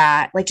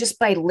that like just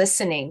by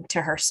listening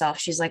to herself,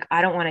 she's like,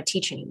 I don't want to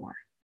teach anymore.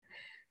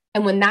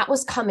 And when that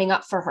was coming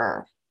up for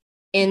her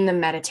in the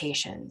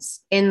meditations,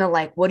 in the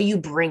like, what are you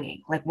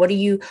bringing? Like,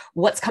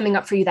 what's coming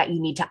up for you that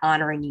you need to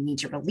honor and you need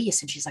to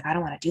release? And she's like, I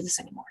don't want to do this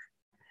anymore.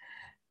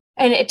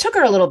 And it took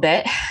her a little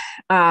bit,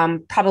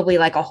 probably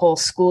like a whole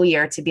school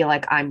year to be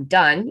like, I'm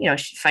done.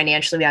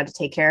 Financially, we had to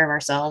take care of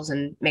ourselves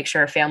and make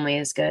sure our family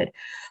is good.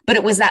 But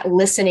it was that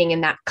listening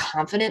and that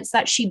confidence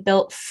that she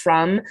built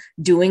from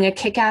doing a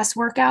kick-ass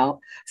workout,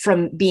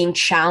 from being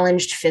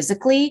challenged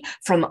physically,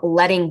 from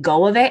letting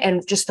go of it.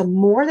 And just the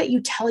more that you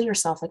tell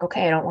yourself like,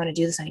 okay, I don't want to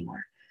do this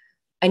anymore,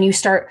 and you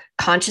start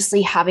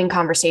consciously having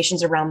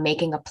conversations around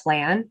making a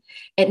plan,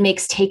 it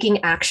makes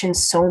taking action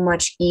so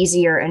much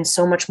easier and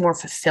so much more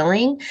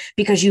fulfilling,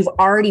 because you've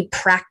already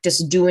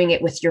practiced doing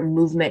it with your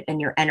movement and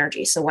your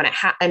energy. So when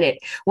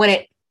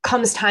it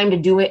comes time to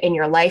do it in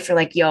your life, you're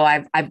like, yo,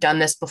 I've done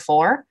this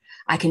before.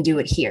 I can do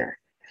it here.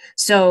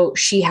 So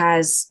she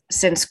has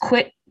since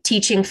quit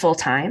teaching full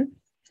time.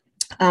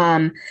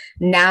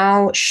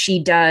 Now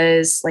she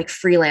does like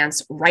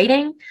freelance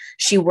writing.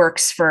 She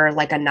works for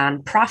like a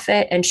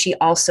nonprofit, and she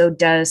also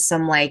does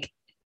some like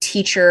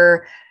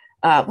teacher,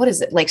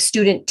 like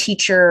student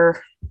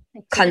teacher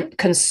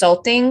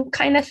consulting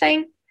kind of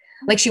thing.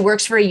 Like she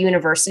works for a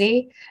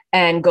university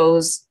and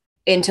goes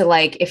into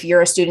like, if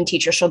you're a student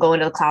teacher, she'll go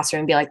into the classroom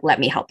and be like, let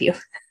me help you.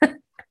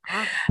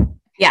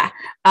 Yeah.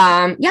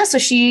 So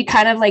she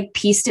kind of like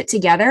pieced it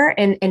together.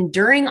 And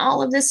during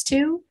all of this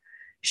too,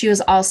 she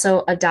was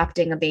also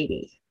adopting a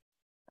baby.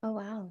 Oh,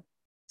 wow.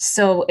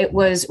 So it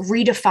was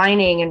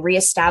redefining and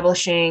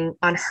reestablishing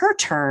on her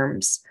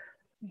terms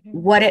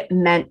what it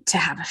meant to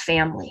have a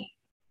family.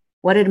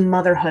 What did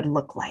motherhood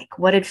look like?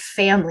 What did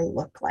family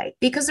look like?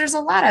 Because there's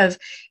a lot of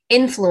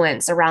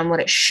influence around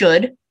what it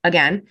should,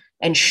 again,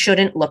 and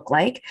shouldn't look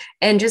like.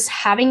 And just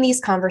having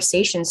these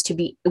conversations to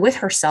be with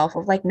herself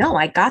of like, no,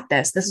 I got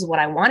this. This is what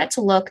I want it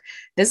to look.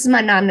 This is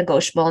my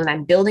non-negotiable. And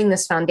I'm building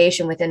this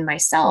foundation within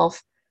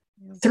myself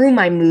through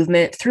my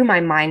movement, through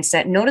my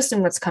mindset,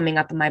 noticing what's coming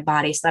up in my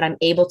body so that I'm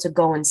able to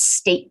go and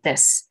state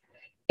this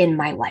in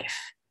my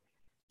life.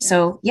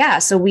 So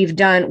we've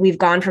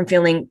gone from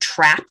feeling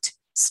trapped,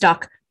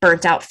 stuck,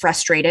 burnt out,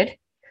 frustrated,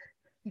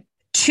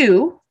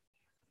 to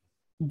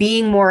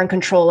being more in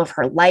control of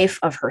her life,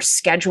 of her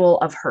schedule,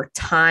 of her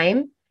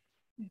time,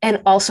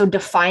 and also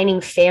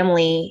defining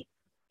family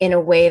in a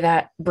way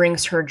that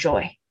brings her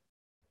joy.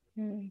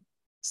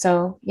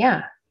 So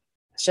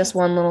it's just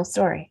one little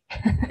story.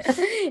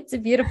 It's a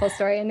beautiful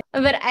story.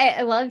 But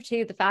I love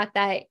too the fact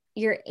that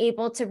you're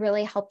able to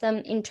really help them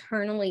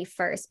internally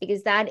first,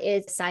 because that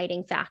is a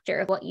deciding factor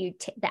of what the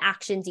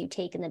actions you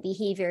take and the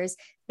behaviors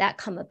that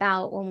come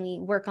about when we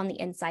work on the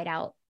inside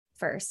out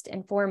first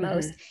and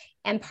foremost.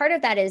 And part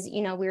of that is,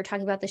 we were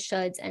talking about the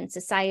shoulds and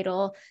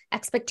societal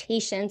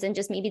expectations and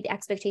just maybe the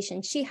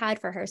expectations she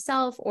had for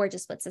herself or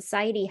just what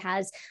society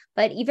has.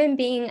 But even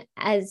being,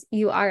 as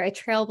you are a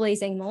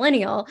trailblazing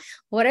millennial,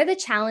 what are the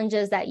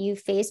challenges that you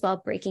face while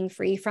breaking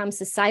free from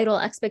societal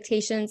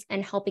expectations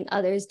and helping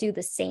others do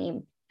the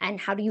same? And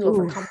how do you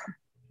overcome them?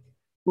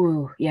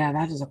 Ooh, yeah,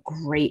 that is a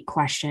great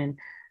question.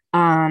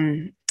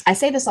 I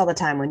say this all the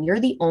time. When you're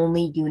the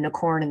only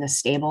unicorn in the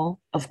stable,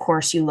 of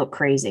course you look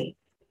crazy,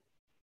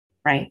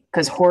 right?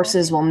 Because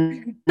horses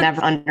will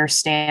never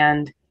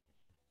understand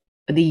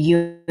the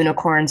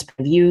unicorn's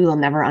view. They'll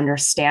never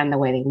understand the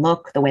way they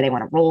look, the way they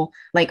want to roll.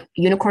 Like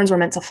unicorns were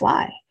meant to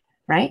fly,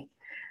 right?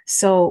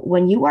 So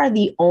when you are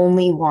the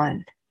only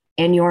one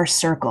in your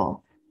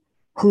circle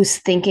who's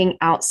thinking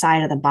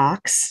outside of the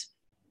box,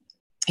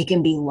 it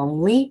can be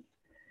lonely.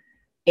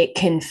 It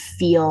can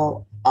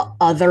feel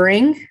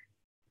othering,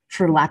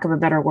 for lack of a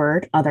better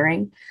word,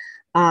 othering.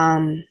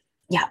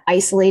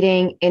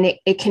 Isolating. And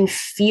it can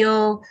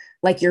feel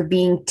like you're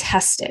being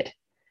tested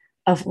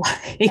of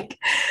like,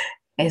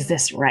 is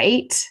this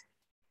right?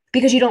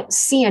 Because you don't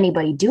see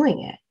anybody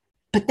doing it.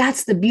 But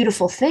that's the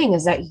beautiful thing,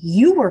 is that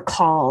you were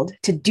called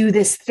to do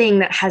this thing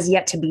that has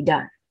yet to be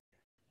done.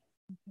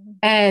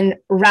 And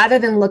rather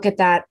than look at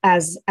that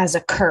as a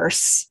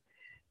curse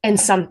and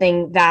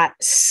something that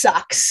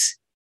sucks,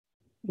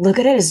 look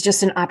at it as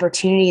just an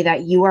opportunity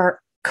that you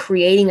are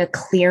creating a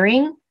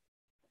clearing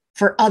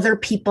for other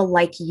people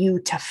like you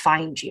to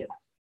find you.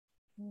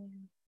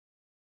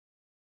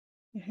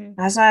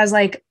 That's why I was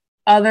like,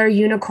 other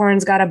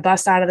unicorns got to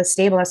bust out of the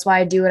stable. That's why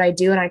I do what I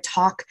do. And I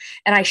talk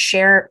and I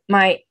share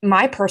my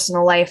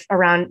personal life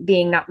around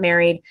being not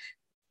married,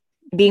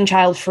 being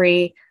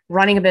child-free,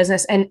 running a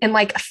business, and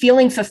like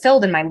feeling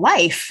fulfilled in my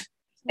life.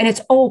 And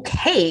it's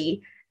okay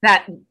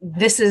that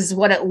this is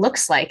what it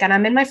looks like. And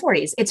I'm in my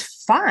 40s.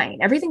 It's fine.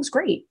 Everything's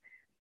great.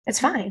 It's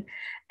fine.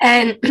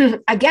 And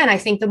again, I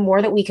think the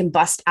more that we can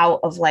bust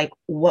out of like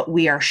what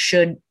we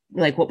should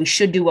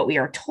do, what we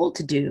are told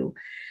to do,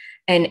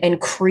 and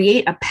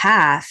create a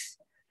path,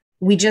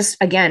 we just,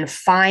 again,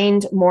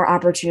 find more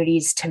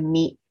opportunities to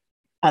meet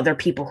other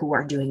people who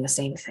are doing the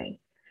same thing.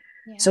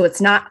 Yeah. So it's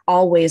not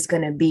always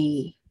going to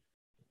be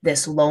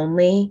this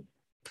lonely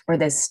or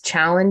this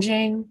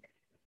challenging,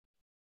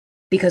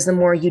 because the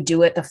more you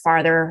do it, the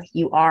farther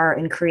you are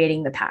in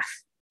creating the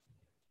path.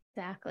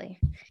 Exactly.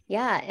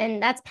 Yeah.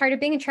 And that's part of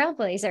being a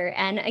trailblazer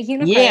and a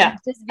unicorn. Yeah.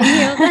 Just being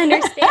able to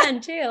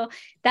understand too,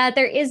 that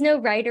there is no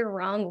right or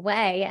wrong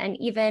way. And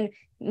even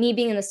me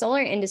being in the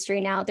solar industry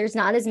now, there's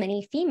not as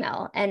many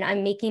female, and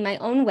I'm making my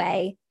own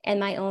way and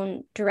my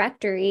own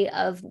directory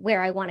of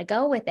where I want to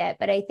go with it.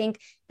 But I think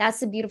that's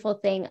the beautiful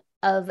thing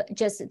of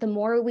just the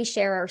more we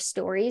share our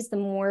stories, the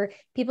more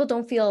people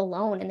don't feel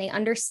alone, and they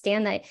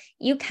understand that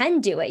you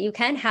can do it. You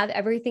can have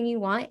everything you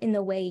want in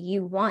the way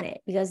you want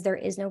it, because there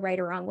is no right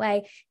or wrong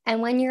way.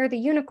 And when you're the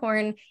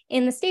unicorn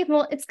in the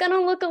stable, it's going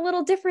to look a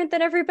little different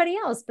than everybody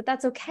else, but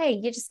that's okay.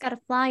 You just got to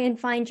fly and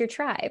find your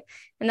tribe.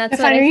 And that's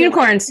find your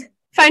unicorns.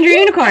 Find your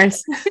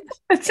unicorns.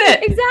 That's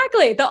it.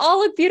 Exactly. They all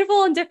look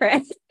beautiful and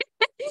different.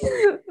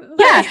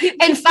 Yeah.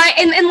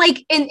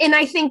 And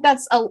I think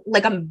that's a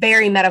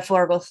very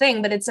metaphorical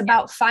thing, but it's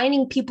about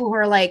finding people who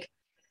are like,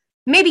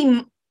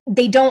 maybe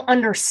they don't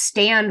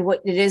understand what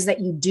it is that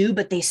you do,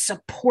 but they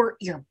support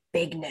your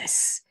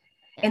bigness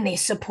and they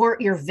support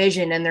your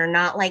vision. And they're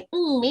not like,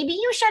 maybe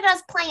you should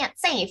just play it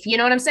safe. You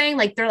know what I'm saying?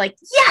 Like, they're like,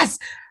 yes,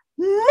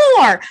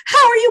 more.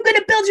 How are you going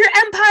to build your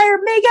empire,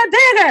 make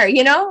it bigger?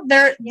 You know,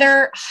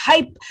 they're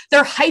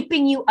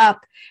hyping you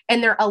up,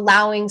 and they're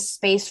allowing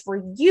space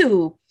for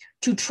you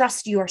to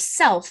trust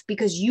yourself,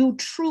 because you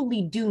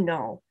truly do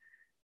know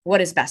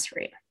what is best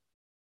for you.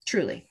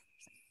 Truly.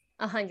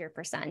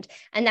 100%.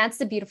 And that's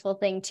the beautiful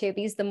thing too,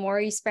 because the more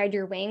you spread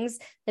your wings,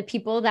 the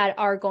people that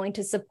are going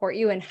to support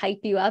you and hype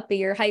you up, be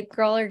your hype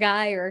girl or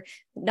guy or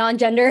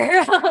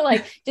non-gender,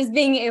 like just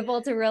being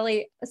able to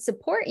really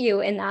support you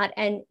in that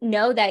and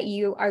know that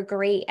you are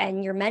great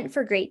and you're meant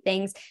for great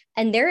things.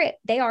 And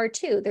they are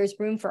too. There's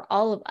room for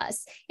all of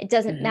us. It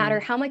doesn't matter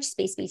how much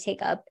space we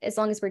take up, as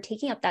long as we're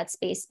taking up that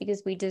space,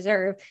 because we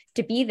deserve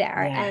to be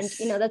there. Yes.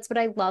 And, that's what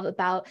I love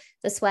about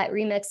the Sweat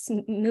Remix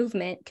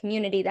movement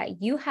community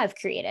that you have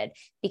created,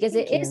 because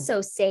it is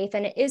so safe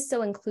and it is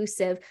so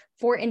inclusive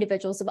for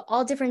individuals of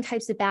all different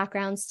types of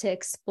backgrounds to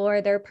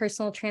explore their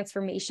personal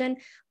transformation.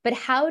 But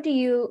how do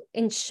you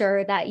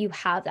ensure that you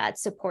have that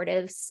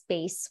supportive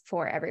space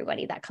for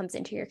everybody that comes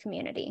into your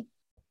community?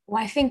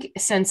 Well, I think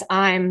since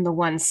I'm the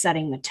one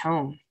setting the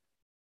tone,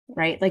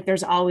 right? Like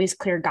there's always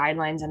clear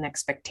guidelines and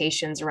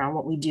expectations around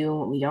what we do and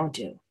what we don't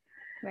do.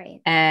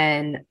 Right.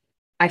 And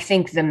I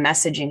think the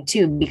messaging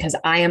too, because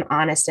I am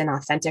honest and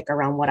authentic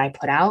around what I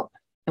put out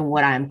and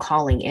what I'm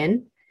calling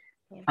in.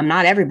 Yeah. I'm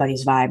not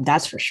everybody's vibe,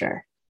 that's for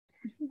sure.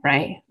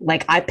 Right?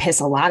 Like I piss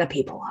a lot of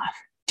people off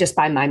just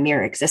by my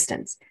mere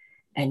existence,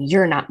 and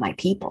you're not my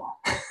people,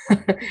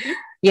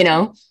 you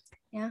know?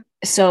 Yeah.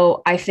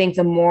 So I think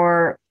the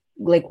more,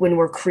 like when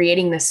we're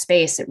creating this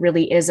space, it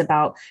really is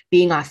about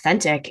being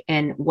authentic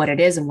and what it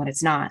is and what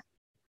it's not.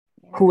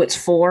 who it's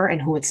for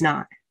and who it's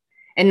not.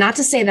 And not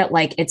to say that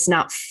like it's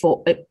not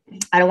full,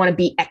 I don't want to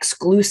be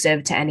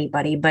exclusive to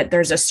anybody, but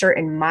there's a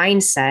certain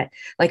mindset,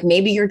 like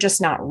maybe you're just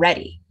not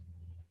ready.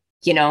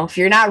 You know, if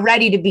you're not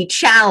ready to be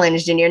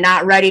challenged and you're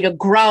not ready to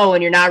grow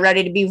and you're not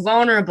ready to be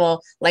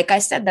vulnerable, like I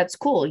said, that's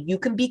cool. You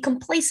can be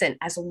complacent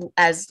as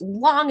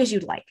long as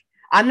you'd like.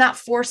 I'm not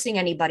forcing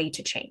anybody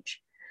to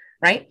change,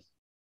 right?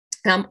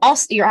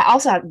 You're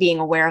also being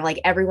aware of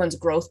like everyone's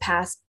growth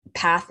path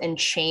and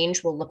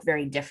change will look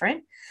very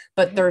different,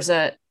 but there's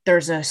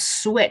a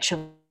switch of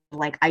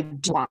like, I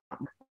do want,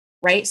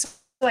 right? So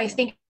I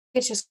think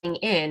it's just being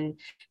in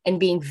and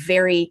being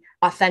very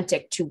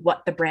authentic to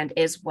what the brand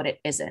is, what it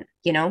isn't,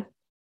 you know?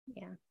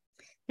 Yeah.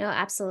 No,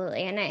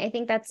 absolutely. And I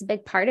think that's a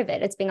big part of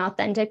it. It's being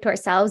authentic to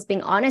ourselves,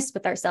 being honest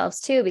with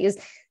ourselves too, because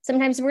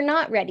sometimes we're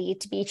not ready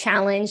to be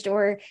challenged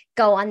or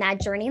go on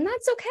that journey. And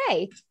that's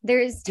okay.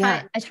 There's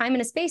a time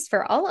and a space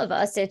for all of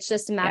us. It's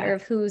just a matter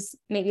of who's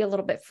maybe a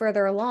little bit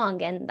further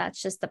along. And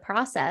that's just the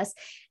process.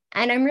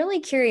 And I'm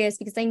really curious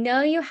because I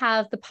know you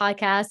have the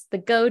podcast, the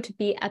Go to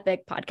Be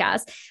Epic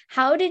podcast.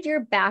 How did your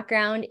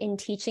background in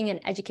teaching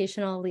and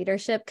educational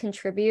leadership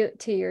contribute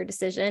to your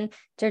decision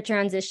to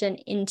transition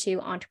into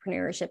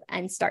entrepreneurship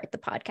and start the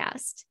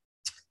podcast?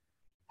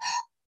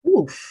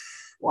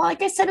 Oof. Well,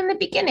 like I said in the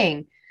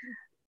beginning,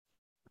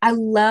 I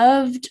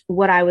loved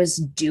what I was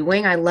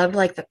doing. I loved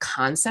like the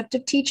concept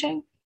of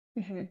teaching.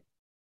 Mm-hmm.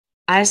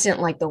 I just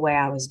didn't like the way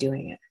I was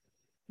doing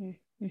it.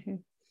 Mm-hmm.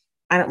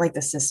 I don't like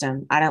the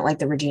system. I don't like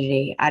the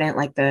rigidity. I didn't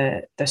like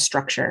the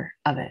structure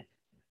of it.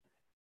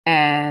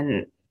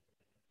 And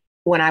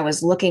when I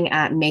was looking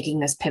at making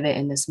this pivot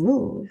and this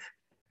move,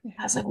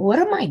 I was like, what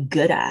am I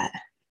good at?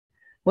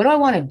 What do I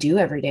want to do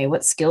every day?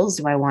 What skills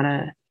do I want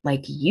to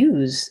like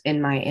use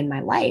in my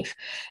life?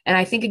 And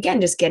I think,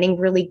 again, just getting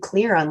really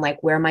clear on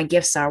like where my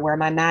gifts are, where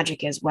my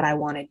magic is, what I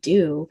want to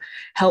do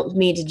helped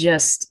me to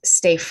just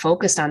stay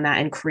focused on that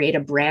and create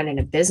a brand and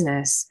a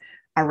business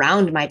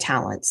around my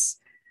talents.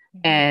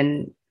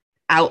 And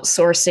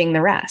outsourcing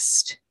the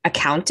rest.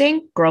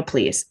 Accounting, girl,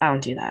 please. I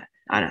don't do that.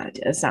 I don't know how to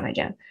do it. It's not my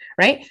jam.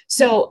 Right.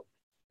 So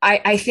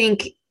I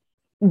think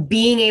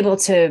being able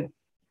to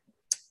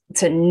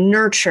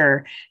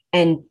nurture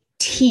and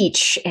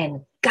teach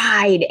and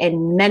guide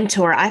and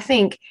mentor, I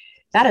think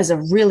that is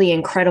a really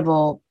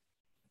incredible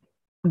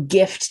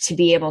gift to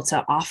be able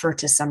to offer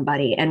to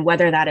somebody. And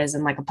whether that is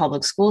in like a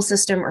public school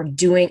system or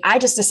I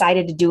just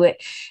decided to do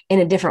it in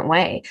a different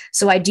way.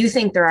 So I do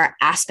think there are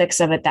aspects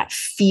of it that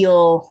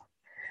feel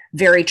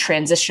very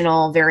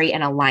transitional, very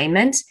in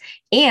alignment.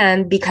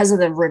 And because of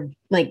the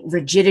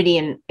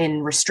rigidity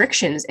and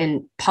restrictions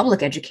in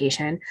public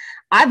education,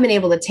 I've been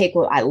able to take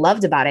what I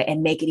loved about it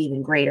and make it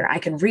even greater. I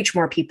can reach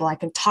more people. I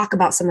can talk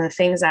about some of the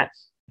things that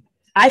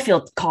I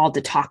feel called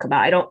to talk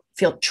about. I don't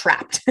feel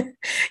trapped,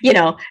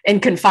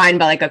 and confined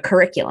by like a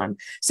curriculum.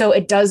 So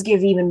it does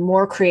give even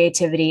more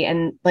creativity,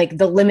 and like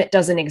the limit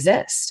doesn't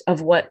exist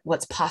of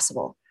what's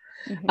possible.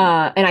 Mm-hmm.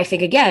 And I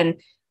think, again,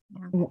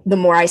 the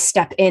more I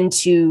step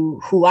into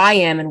who I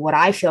am and what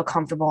I feel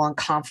comfortable and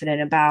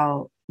confident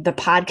about, the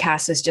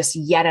podcast is just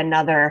yet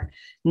another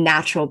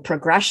natural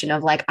progression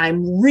of like,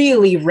 I'm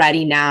really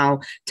ready now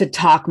to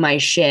talk my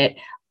shit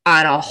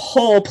on a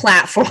whole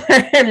platform,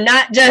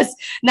 not just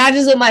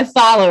with my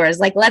followers.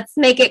 Like, let's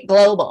make it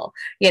global,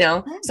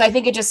 So I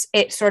think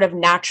it sort of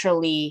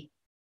naturally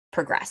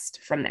progressed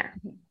from there.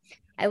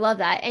 I love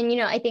that. And,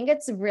 I think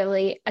it's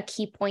really a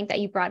key point that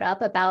you brought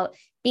up about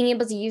being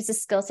able to use the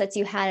skill sets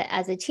you had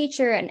as a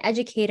teacher and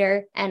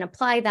educator and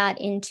apply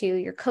that into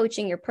your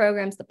coaching, your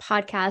programs, the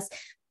podcast.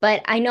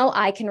 But I know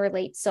I can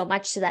relate so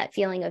much to that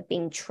feeling of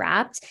being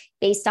trapped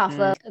based off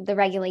of the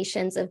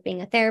regulations of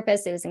being a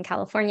therapist. It was in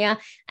California,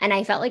 and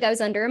I felt like I was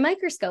under a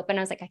microscope, and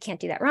I was like, I can't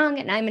do that wrong.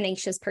 And I'm an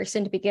anxious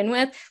person to begin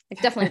with.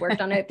 I've definitely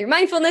worked on it through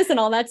mindfulness and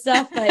all that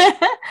stuff. But,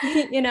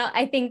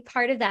 I think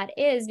part of that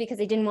is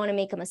because I didn't want to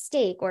make a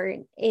mistake, or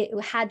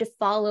it had to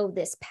follow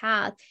this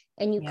path.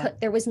 And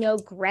there was no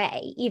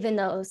gray, even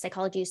though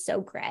psychology is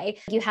so gray.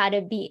 You had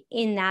to be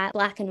in that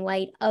black and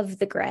white of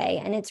the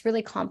gray. And it's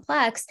really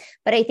complex.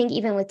 But I think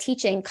even with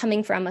teaching,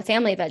 coming from a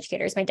family of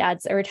educators, my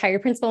dad's a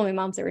retired principal, my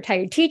mom's a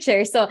retired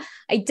teacher. So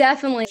I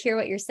definitely hear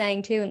what you're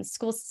saying too in the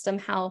school system,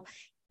 how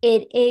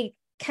it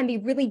can be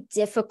really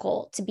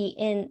difficult to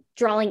be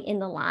drawing in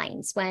the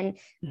lines when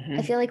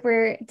I feel like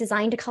we're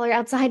designed to color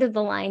outside of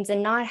the lines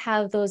and not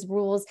have those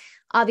rules,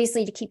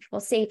 obviously to keep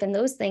people safe and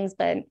those things.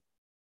 But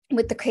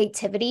with the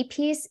creativity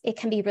piece, it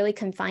can be really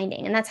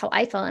confining. And that's how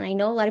I felt. And I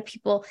know a lot of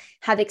people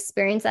have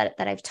experienced that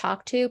I've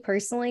talked to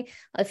personally,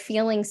 of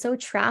feeling so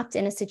trapped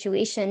in a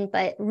situation,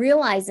 but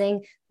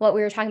realizing what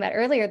we were talking about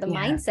earlier, the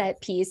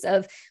mindset piece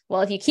of,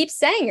 well, if you keep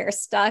saying you're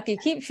stuck, you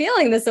keep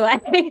feeling this way,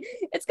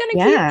 it's going to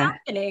keep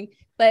happening.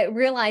 But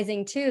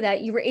realizing too,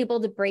 that you were able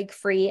to break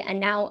free,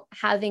 and now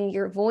having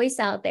your voice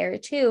out there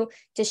too,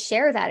 to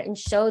share that and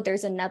show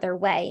there's another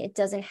way. It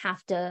doesn't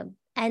have to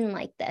end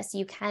like this.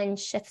 You can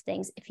shift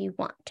things if you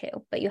want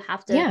to, but you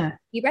have to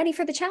be ready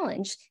for the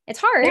challenge. It's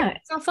hard.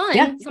 It's not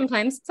fun.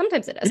 Sometimes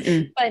it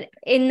is, but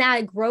in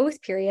that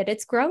growth period,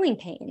 it's growing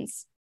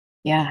pains.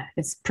 Yeah,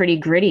 it's pretty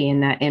gritty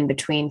in that in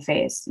between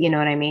phase. You know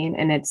what I mean?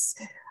 And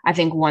I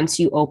think once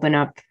you open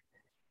up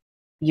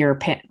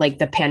like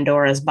the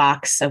Pandora's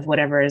box of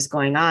whatever is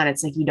going on,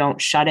 it's like you don't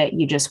shut it.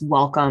 You just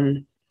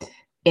welcome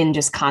in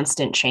just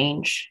constant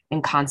change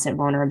and constant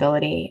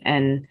vulnerability.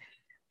 And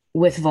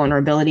with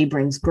vulnerability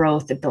brings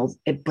growth.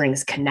 It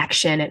brings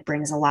connection. It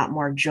brings a lot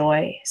more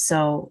joy.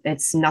 So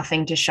it's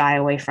nothing to shy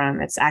away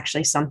from. It's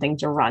actually something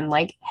to run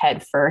like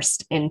head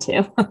first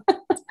into.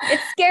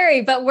 It's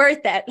scary, but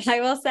worth it.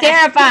 I will say.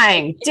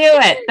 Terrifying. Do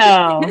it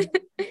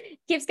though.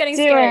 Keeps getting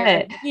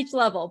scarier each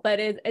level, but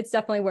it's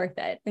definitely worth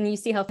it. And you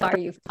see how far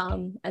you've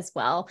come as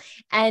well.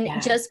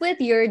 And just with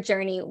your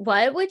journey,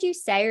 what would you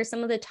say are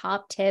some of the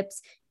top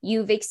tips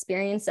you've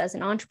experienced as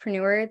an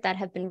entrepreneur that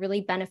have been really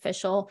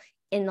beneficial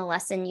in the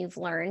lesson you've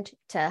learned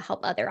to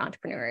help other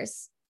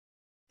entrepreneurs?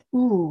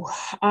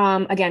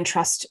 Again,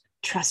 trust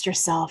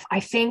yourself. I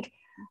think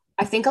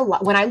a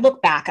lot, when I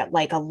look back at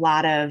like a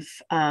lot of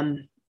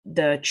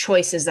the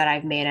choices that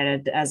I've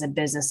made as a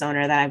business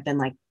owner, that I've been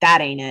like,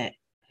 that ain't it.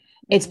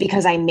 It's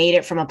because I made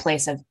it from a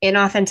place of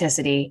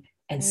inauthenticity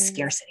and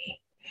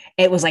scarcity.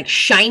 It was like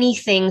shiny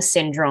thing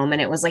syndrome.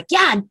 And it was like,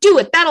 yeah, do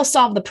it. That'll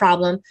solve the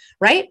problem.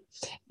 Right.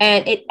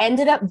 And it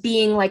ended up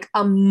being like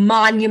a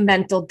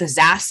monumental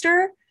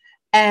disaster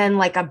and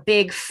like a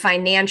big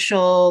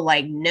financial,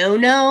 like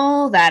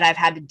no that I've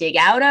had to dig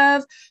out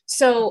of.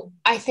 So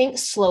I think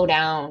slow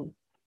down.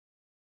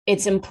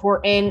 It's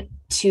important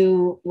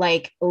to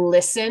like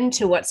listen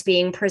to what's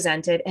being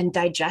presented and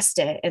digest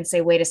it and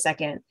say, wait a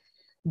second,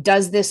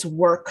 does this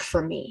work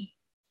for me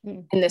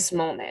in this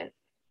moment?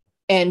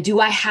 And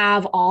do I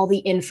have all the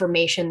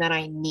information that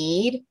I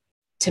need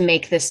to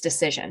make this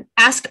decision?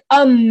 Ask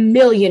a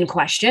million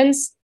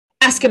questions.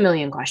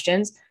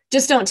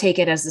 Just don't take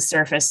it as the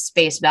surface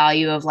face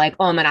value of like,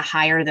 oh, I'm going to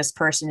hire this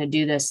person to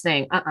do this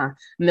thing. A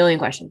million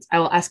questions. I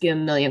will ask you a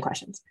million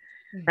questions.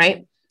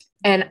 Right.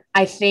 And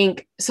I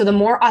think, so the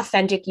more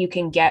authentic you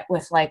can get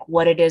with like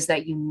what it is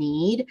that you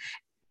need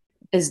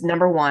is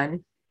number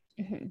one,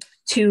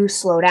 to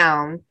slow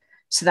down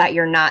so that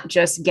you're not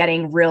just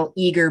getting real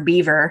eager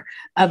beaver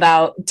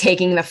about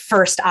taking the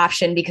first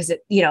option because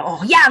it,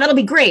 oh yeah, that'll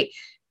be great.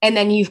 And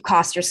then you've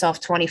cost yourself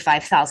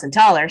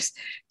 $25,000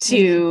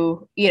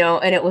 to,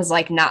 and it was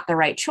like not the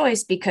right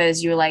choice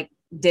because you like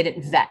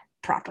didn't vet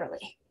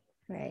properly.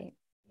 Right.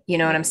 You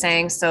know what I'm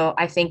saying? So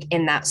I think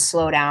in that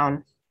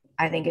slowdown,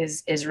 I think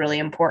is really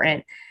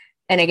important.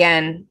 And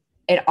again,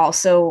 it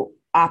also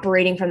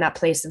operating from that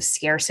place of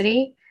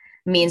scarcity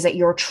means that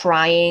you're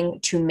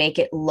trying to make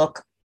it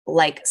look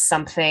like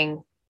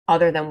something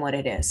other than what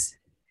it is.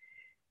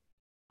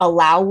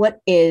 Allow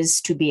what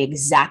is to be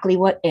exactly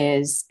what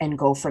is and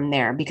go from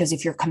there. Because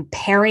if you're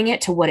comparing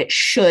it to what it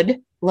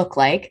should look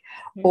like,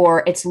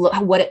 or it's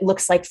what it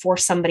looks like for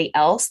somebody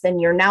else, then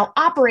you're now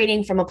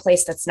operating from a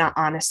place that's not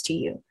honest to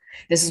you.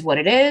 This is what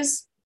it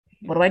is.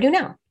 What do I do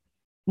now?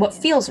 What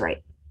feels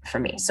right for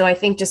me? So I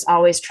think just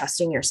always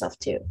trusting yourself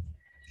too,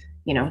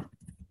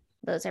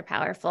 Those are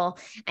powerful.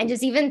 And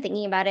just even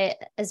thinking about it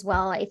as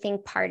well, I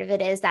think part of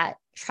it is that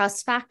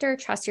trust factor,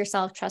 trust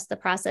yourself, trust the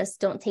process.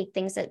 Don't take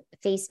things at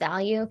face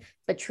value,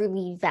 but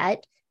truly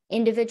vet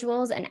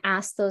individuals and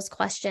ask those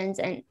questions.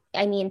 And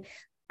I mean,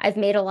 I've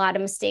made a lot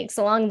of mistakes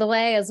along the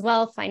way as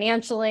well,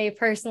 financially,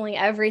 personally,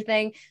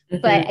 everything.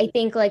 But I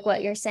think like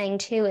what you're saying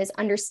too is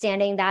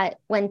understanding that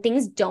when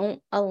things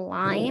don't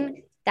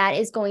align, that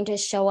is going to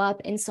show up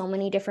in so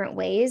many different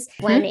ways.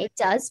 When it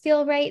does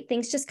feel right,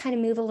 things just kind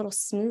of move a little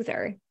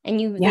smoother.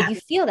 And you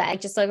feel that,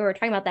 just like we were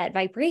talking about that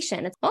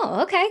vibration. It's,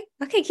 oh,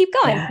 okay, keep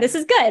going. Yeah. This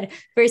is good.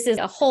 Versus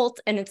a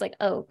halt. And it's like,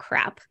 oh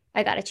crap,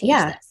 I got to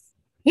change this.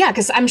 Yeah.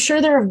 Cause I'm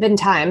sure there have been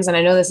times, and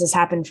I know this has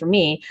happened for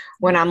me,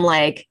 when I'm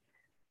like,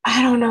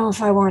 I don't know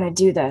if I want to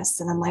do this.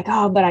 And I'm like,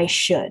 oh, but I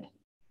should.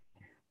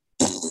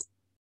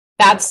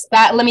 That's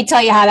that. Let me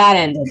tell you how that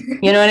ended.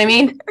 You know what I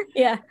mean?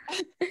 Yeah.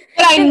 But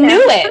I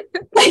knew it.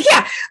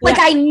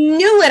 I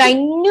knew it. I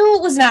knew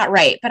it was not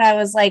right. But I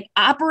was like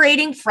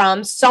operating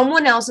from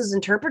someone else's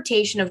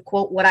interpretation of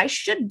quote, what I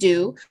should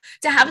do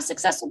to have a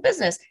successful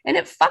business. And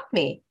it fucked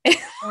me.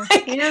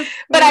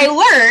 But I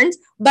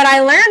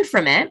learned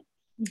from it.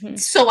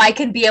 So I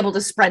can be able to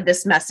spread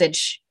this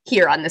message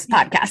here on this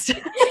podcast.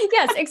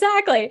 Yes,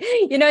 exactly.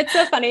 It's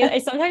so funny. I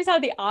sometimes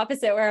have the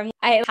opposite where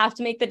I have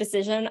to make the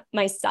decision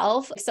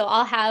myself. So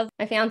I'll have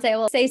my fiance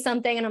will say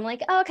something and I'm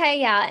like, oh, okay,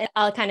 yeah. And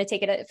I'll kind of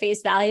take it at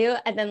face value.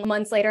 And then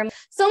months later, I'm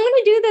going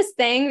to do this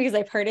thing because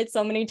I've heard it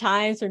so many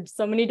times from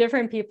so many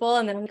different people.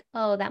 And then I'm like,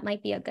 oh, that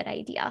might be a good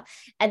idea.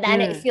 And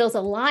then it feels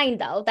aligned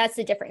though. That's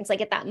the difference.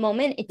 Like at that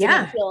moment, it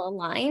didn't feel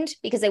aligned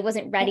because I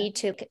wasn't ready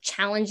to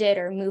challenge it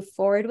or move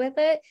forward with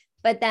it.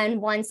 But then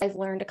once I've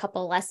learned a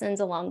couple of lessons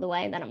along the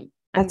way, then I'm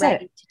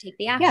ready to take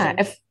the action.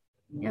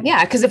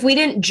 Because if we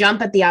didn't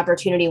jump at the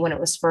opportunity when it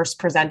was first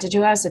presented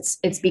to us,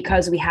 it's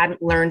because we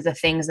hadn't learned the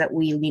things that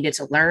we needed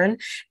to learn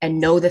and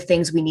know the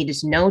things we needed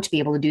to know to be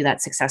able to do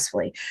that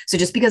successfully. So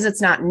just because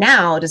it's not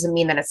now doesn't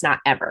mean that it's not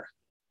ever.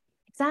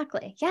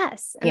 Exactly.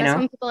 Yes. And that's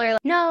when people are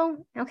like,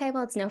 no, okay,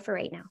 well, it's no for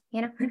right now,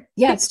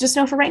 Yeah, it's just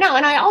no for right now.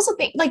 And I also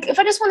think, like, if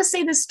I just want to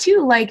say this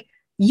too, like,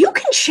 you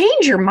can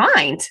change your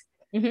mind.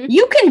 Mm-hmm.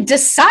 You can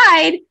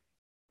decide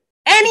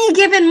any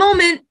given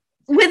moment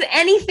with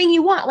anything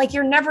you want. Like,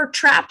 you're never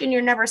trapped and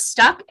you're never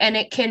stuck. And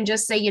it can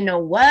just say, you know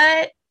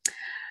what?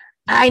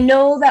 I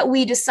know that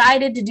we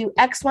decided to do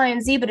X, Y,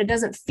 and Z, but it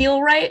doesn't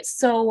feel right.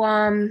 So,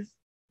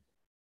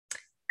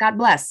 God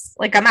bless.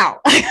 Like, I'm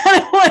out.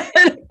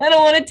 I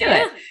don't want to do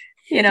it.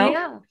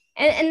 Yeah.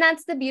 And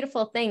that's the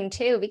beautiful thing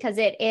too, because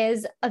it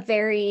is a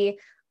very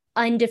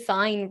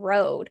undefined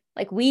road.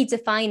 Like, we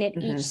define it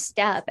each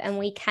step, and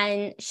we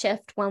can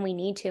shift when we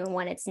need to and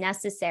when it's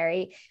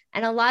necessary.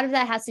 And a lot of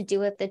that has to do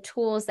with the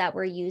tools that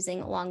we're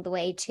using along the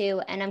way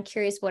too. And I'm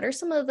curious, what are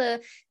some of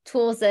the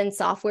tools and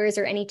softwares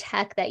or any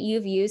tech that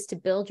you've used to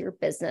build your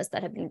business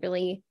that have been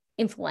really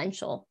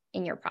influential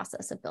in your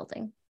process of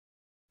building?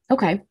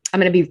 Okay. I'm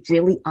going to be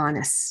really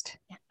honest.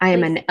 I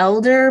am an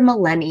elder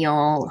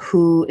millennial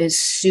who is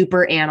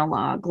super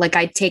analog. Like,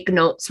 I take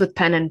notes with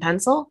pen and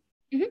pencil,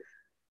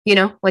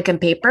 like in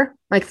paper,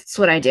 like that's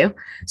what I do.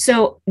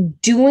 So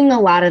doing a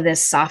lot of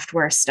this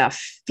software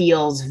stuff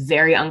feels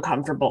very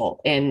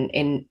uncomfortable and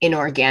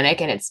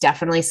inorganic. And it's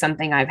definitely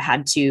something I've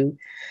had to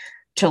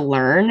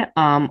learn,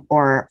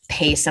 or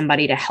pay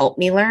somebody to help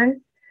me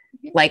learn.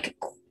 Like,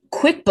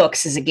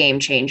 QuickBooks is a game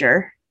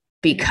changer,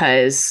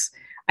 because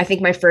I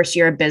think my first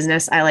year of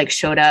business, I like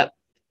showed up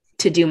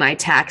to do my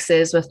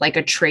taxes with like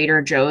a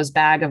Trader Joe's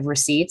bag of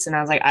receipts. And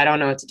I was like, I don't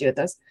know what to do with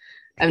this.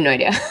 I have no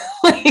idea.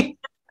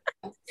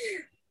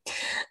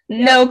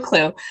 No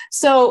clue.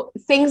 So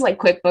things like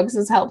QuickBooks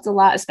has helped a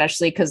lot,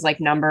 especially because like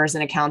numbers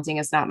and accounting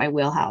is not my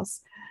wheelhouse.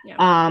 Yeah.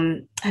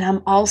 And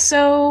I'm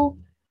also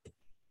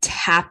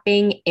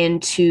tapping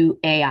into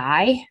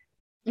AI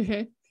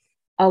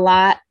a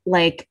lot.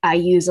 Like, I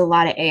use a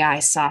lot of AI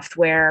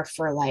software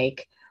for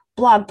like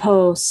blog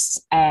posts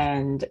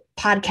and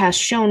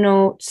podcast show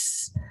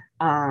notes,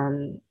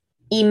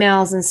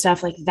 emails and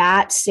stuff like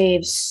that.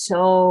 Saves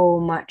so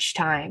much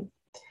time.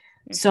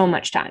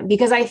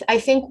 Because I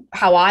think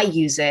how I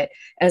use it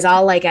is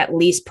I'll like at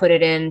least put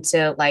it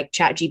into like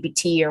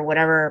ChatGPT or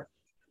whatever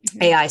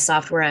AI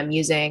software I'm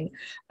using.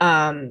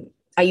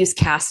 I use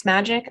Cast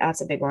Magic.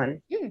 That's a big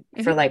one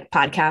for like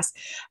podcasts.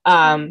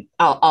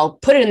 I'll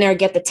put it in there,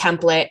 get the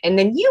template, and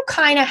then you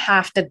kind of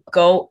have to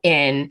go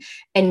in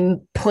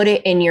and put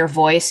it in your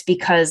voice,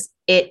 because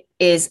it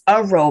is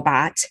a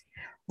robot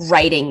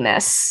writing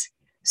this.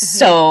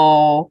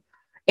 So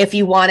if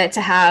you want it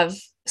to have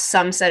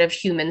some set of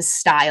human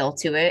style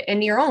to it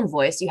in your own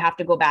voice, you have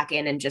to go back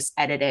in and just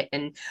edit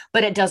it.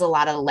 But it does a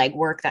lot of the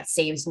legwork that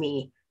saves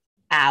me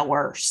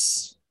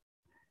hours.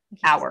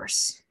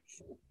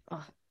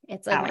 Oh,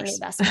 it's like my new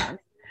best friend.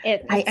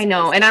 I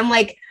know. And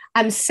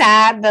I'm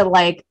sad that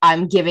like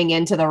I'm giving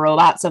into the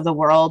robots of the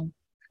world.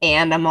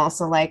 And I'm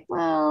also like,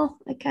 well,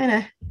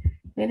 it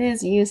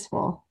is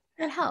useful.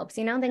 It helps,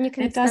 then you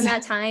can spend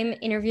that time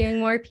interviewing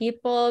more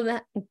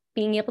people,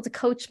 being able to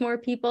coach more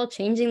people,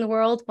 changing the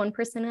world one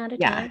person at a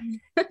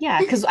time. Yeah.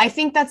 Because I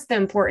think that's the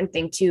important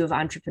thing too of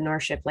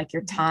entrepreneurship. Like,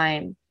 your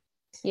time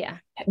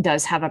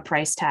does have a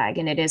price tag,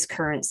 and it is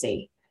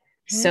currency.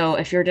 So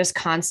if you're just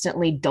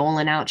constantly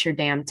doling out your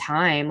damn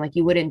time, like,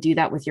 you wouldn't do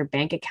that with your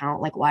bank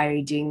account. Like, why are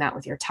you doing that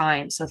with your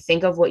time? So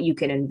think of what you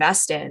can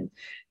invest in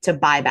to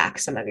buy back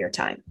some of your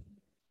time.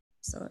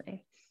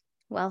 Absolutely.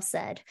 Well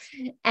said.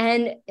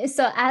 And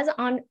so, as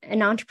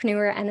an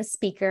entrepreneur and a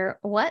speaker,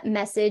 what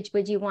message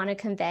would you want to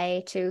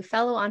convey to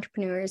fellow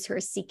entrepreneurs who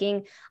are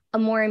seeking a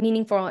more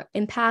meaningful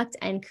impact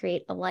and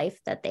create a life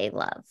that they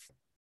love?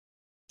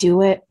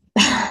 Do it.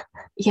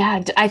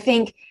 Yeah, I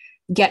think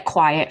get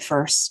quiet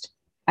first.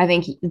 I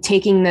think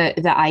taking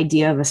the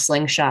idea of a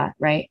slingshot,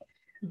 right?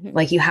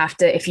 Like, you have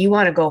to, if you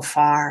want to go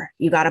far,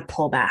 you got to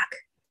pull back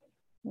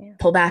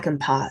and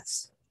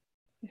pause,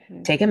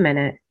 take a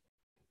minute.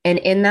 And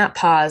in that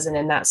pause and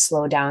in that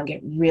slow down,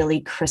 get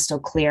really crystal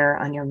clear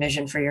on your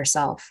vision for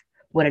yourself,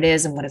 what it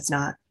is and what it's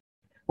not,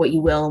 what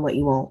you will and what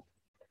you won't.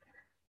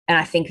 And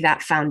I think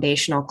that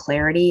foundational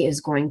clarity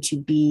is going to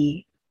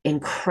be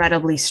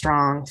incredibly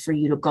strong for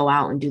you to go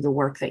out and do the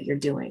work that you're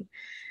doing,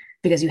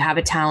 because you have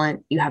a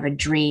talent, you have a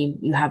dream,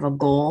 you have a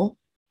goal.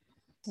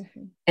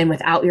 And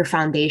without your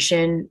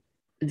foundation,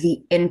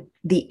 the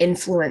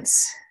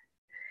influence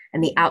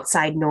and the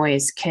outside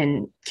noise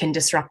can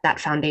disrupt that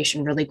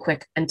foundation really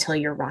quick until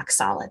you're rock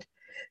solid.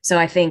 So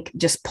I think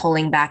just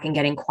pulling back and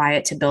getting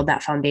quiet to build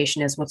that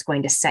foundation is what's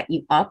going to set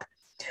you up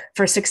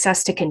for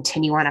success, to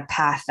continue on a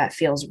path that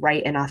feels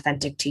right and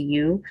authentic to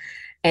you,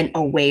 and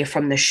away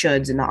from the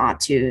shoulds and the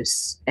ought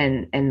tos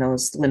and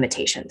those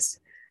limitations.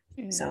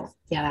 So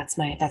yeah, that's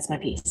my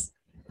piece.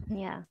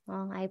 Yeah.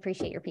 Well, I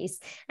appreciate your piece.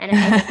 And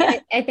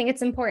I think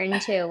it's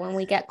important too, when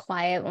we get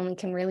quiet, when we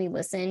can really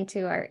listen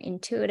to our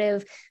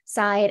intuitive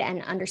side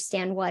and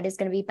understand what is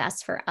going to be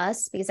best for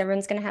us, because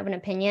everyone's going to have an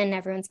opinion.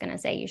 Everyone's going to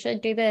say, you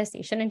should do this,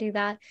 you shouldn't do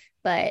that,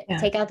 but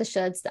take out the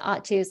shoulds, the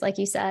ought tos, like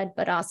you said,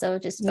 but also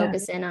just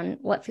focus in on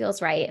what feels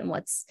right and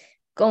what's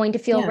going to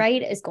feel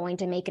right is going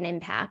to make an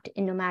impact,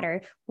 and no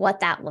matter what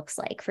that looks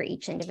like for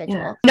each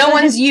individual. No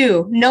one's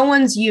you. No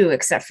one's you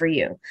except for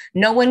you.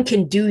 No one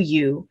can do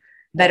you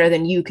better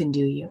than you can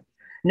do you.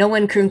 No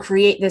one can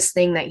create this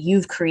thing that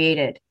you've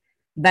created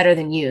better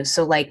than you.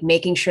 So like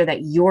making sure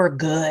that you're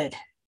good,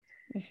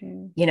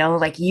 you know,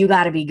 like you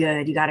got to be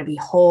good. You got to be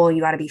whole.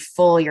 You got to be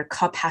full. Your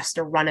cup has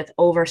to runneth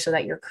over so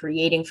that you're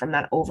creating from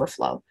that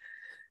overflow,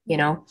 you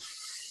know?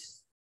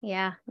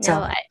 Yeah. No,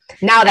 so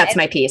now that's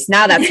my piece.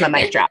 Now that's my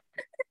mic drop.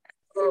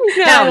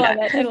 No, I love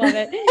it. I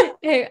love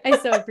it. I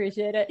so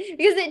appreciate it,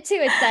 because it's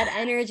that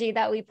energy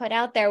that we put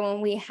out there when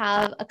we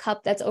have a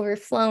cup that's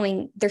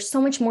overflowing. There's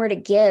so much more to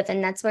give.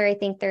 And that's where I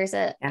think there's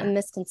a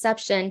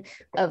misconception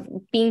of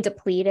being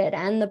depleted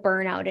and the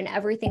burnout and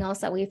everything else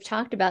that we've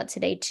talked about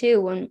today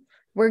too. When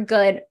we're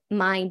good,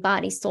 mind,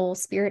 body, soul,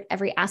 spirit,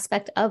 every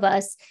aspect of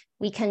us,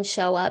 we can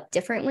show up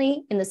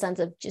differently in the sense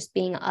of just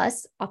being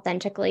us,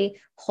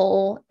 authentically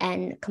whole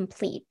and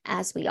complete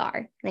as we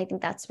are. And I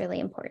think that's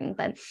really important.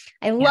 But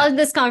I love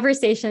this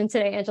conversation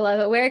today, Angela.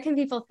 But where can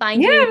people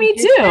find you? Yeah, me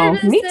too.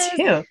 Me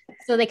too.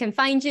 So they can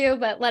find you,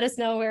 but let us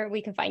know where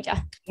we can find you.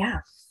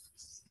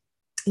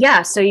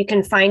 Yeah. So you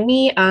can find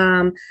me.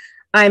 I'm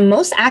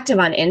most active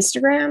on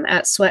Instagram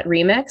at Sweat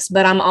Remix,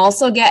 but I'm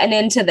also getting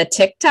into the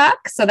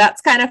TikTok. So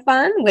that's kind of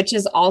fun, which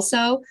is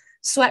also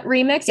Sweat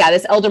Remix. Yeah,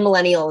 this elder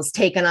millennial is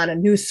taking on a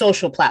new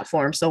social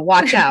platform, so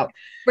watch out.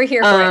 We're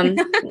here for it.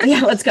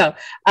 Yeah, let's go.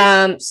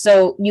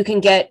 So you can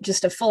get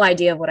just a full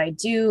idea of what I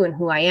do and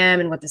who I am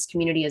and what this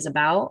community is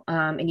about.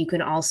 And you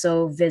can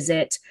also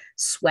visit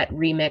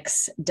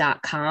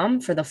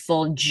sweatremix.com for the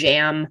full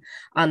jam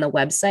on the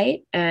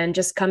website, and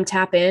just come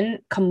tap in,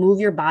 come move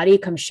your body,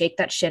 come shake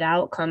that shit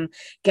out, come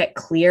get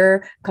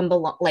clear, come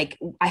belong. Like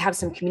I have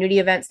some community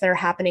events that are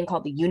happening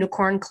called the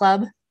Unicorn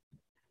Club.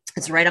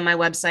 It's right on my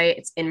website.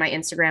 It's in my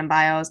Instagram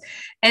bios.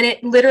 And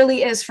it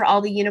literally is for all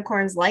the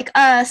unicorns like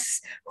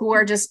us who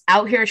are just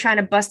out here trying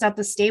to bust out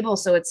the stable.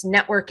 So it's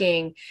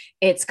networking,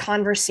 it's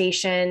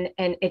conversation,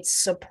 and it's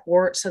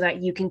support so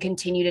that you can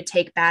continue to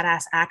take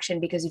badass action.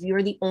 Because if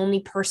you're the only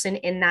person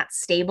in that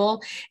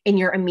stable in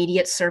your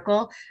immediate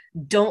circle,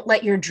 don't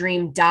let your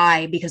dream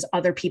die because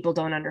other people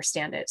don't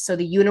understand it. So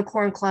the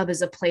Unicorn Club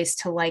is a place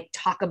to like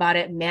talk about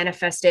it,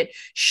 manifest it,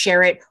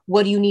 share it.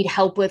 What do you need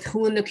help with?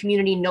 Who in the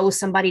community knows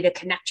somebody to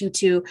connect you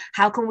to?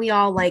 How can we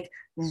all like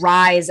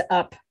rise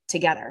up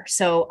together?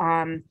 So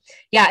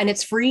yeah, and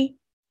it's free.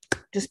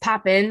 Just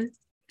pop in,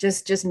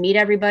 just meet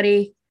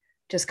everybody,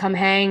 just come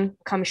hang,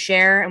 come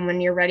share. And when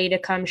you're ready to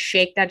come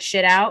shake that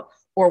shit out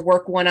or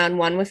work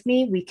one-on-one with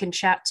me, we can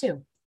chat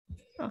too.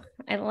 Oh,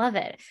 I love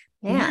it.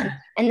 Yeah.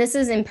 And this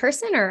is in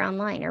person or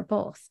online or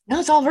both? No,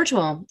 it's all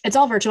virtual. It's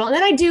all virtual. And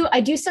then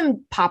I do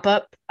some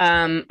pop-up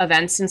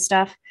events and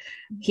stuff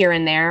here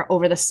and there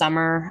over the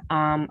summer.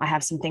 I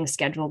have some things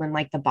scheduled in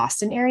like the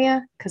Boston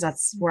area because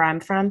that's where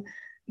I'm from.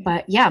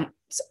 But yeah,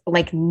 it's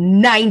like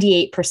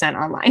 98%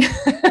 online.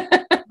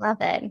 Love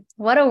it.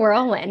 What a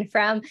whirlwind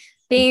from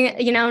being,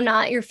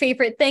 not your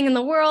favorite thing in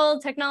the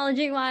world,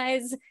 technology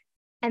wise,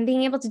 and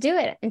being able to do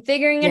it and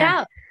figuring it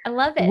out. I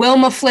love it.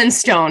 Wilma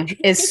Flintstone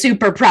is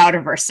super proud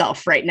of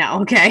herself right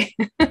now. Okay.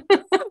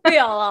 We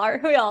all are.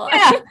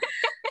 Yeah.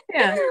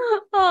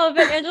 Oh,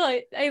 but Angela,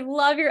 I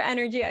love your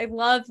energy. I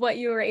love what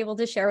you were able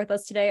to share with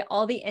us today.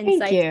 All the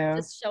insights,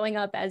 just showing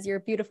up as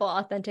your beautiful,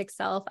 authentic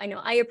self. I know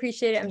I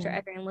appreciate it. I'm sure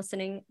everyone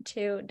listening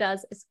to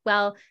does as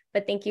well.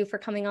 But thank you for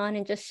coming on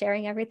and just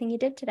sharing everything you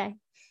did today.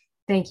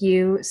 Thank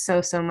you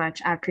so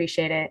much. I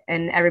appreciate it.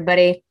 And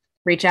everybody,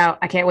 reach out.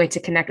 I can't wait to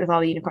connect with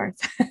all the unicorns.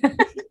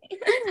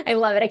 I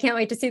love it. I can't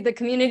wait to see the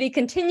community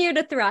continue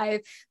to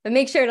thrive. But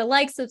make sure to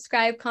like,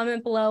 subscribe,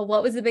 comment below.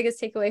 What was the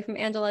biggest takeaway from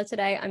Angela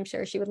today? I'm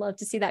sure she would love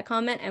to see that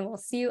comment, and we'll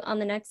see you on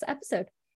the next episode.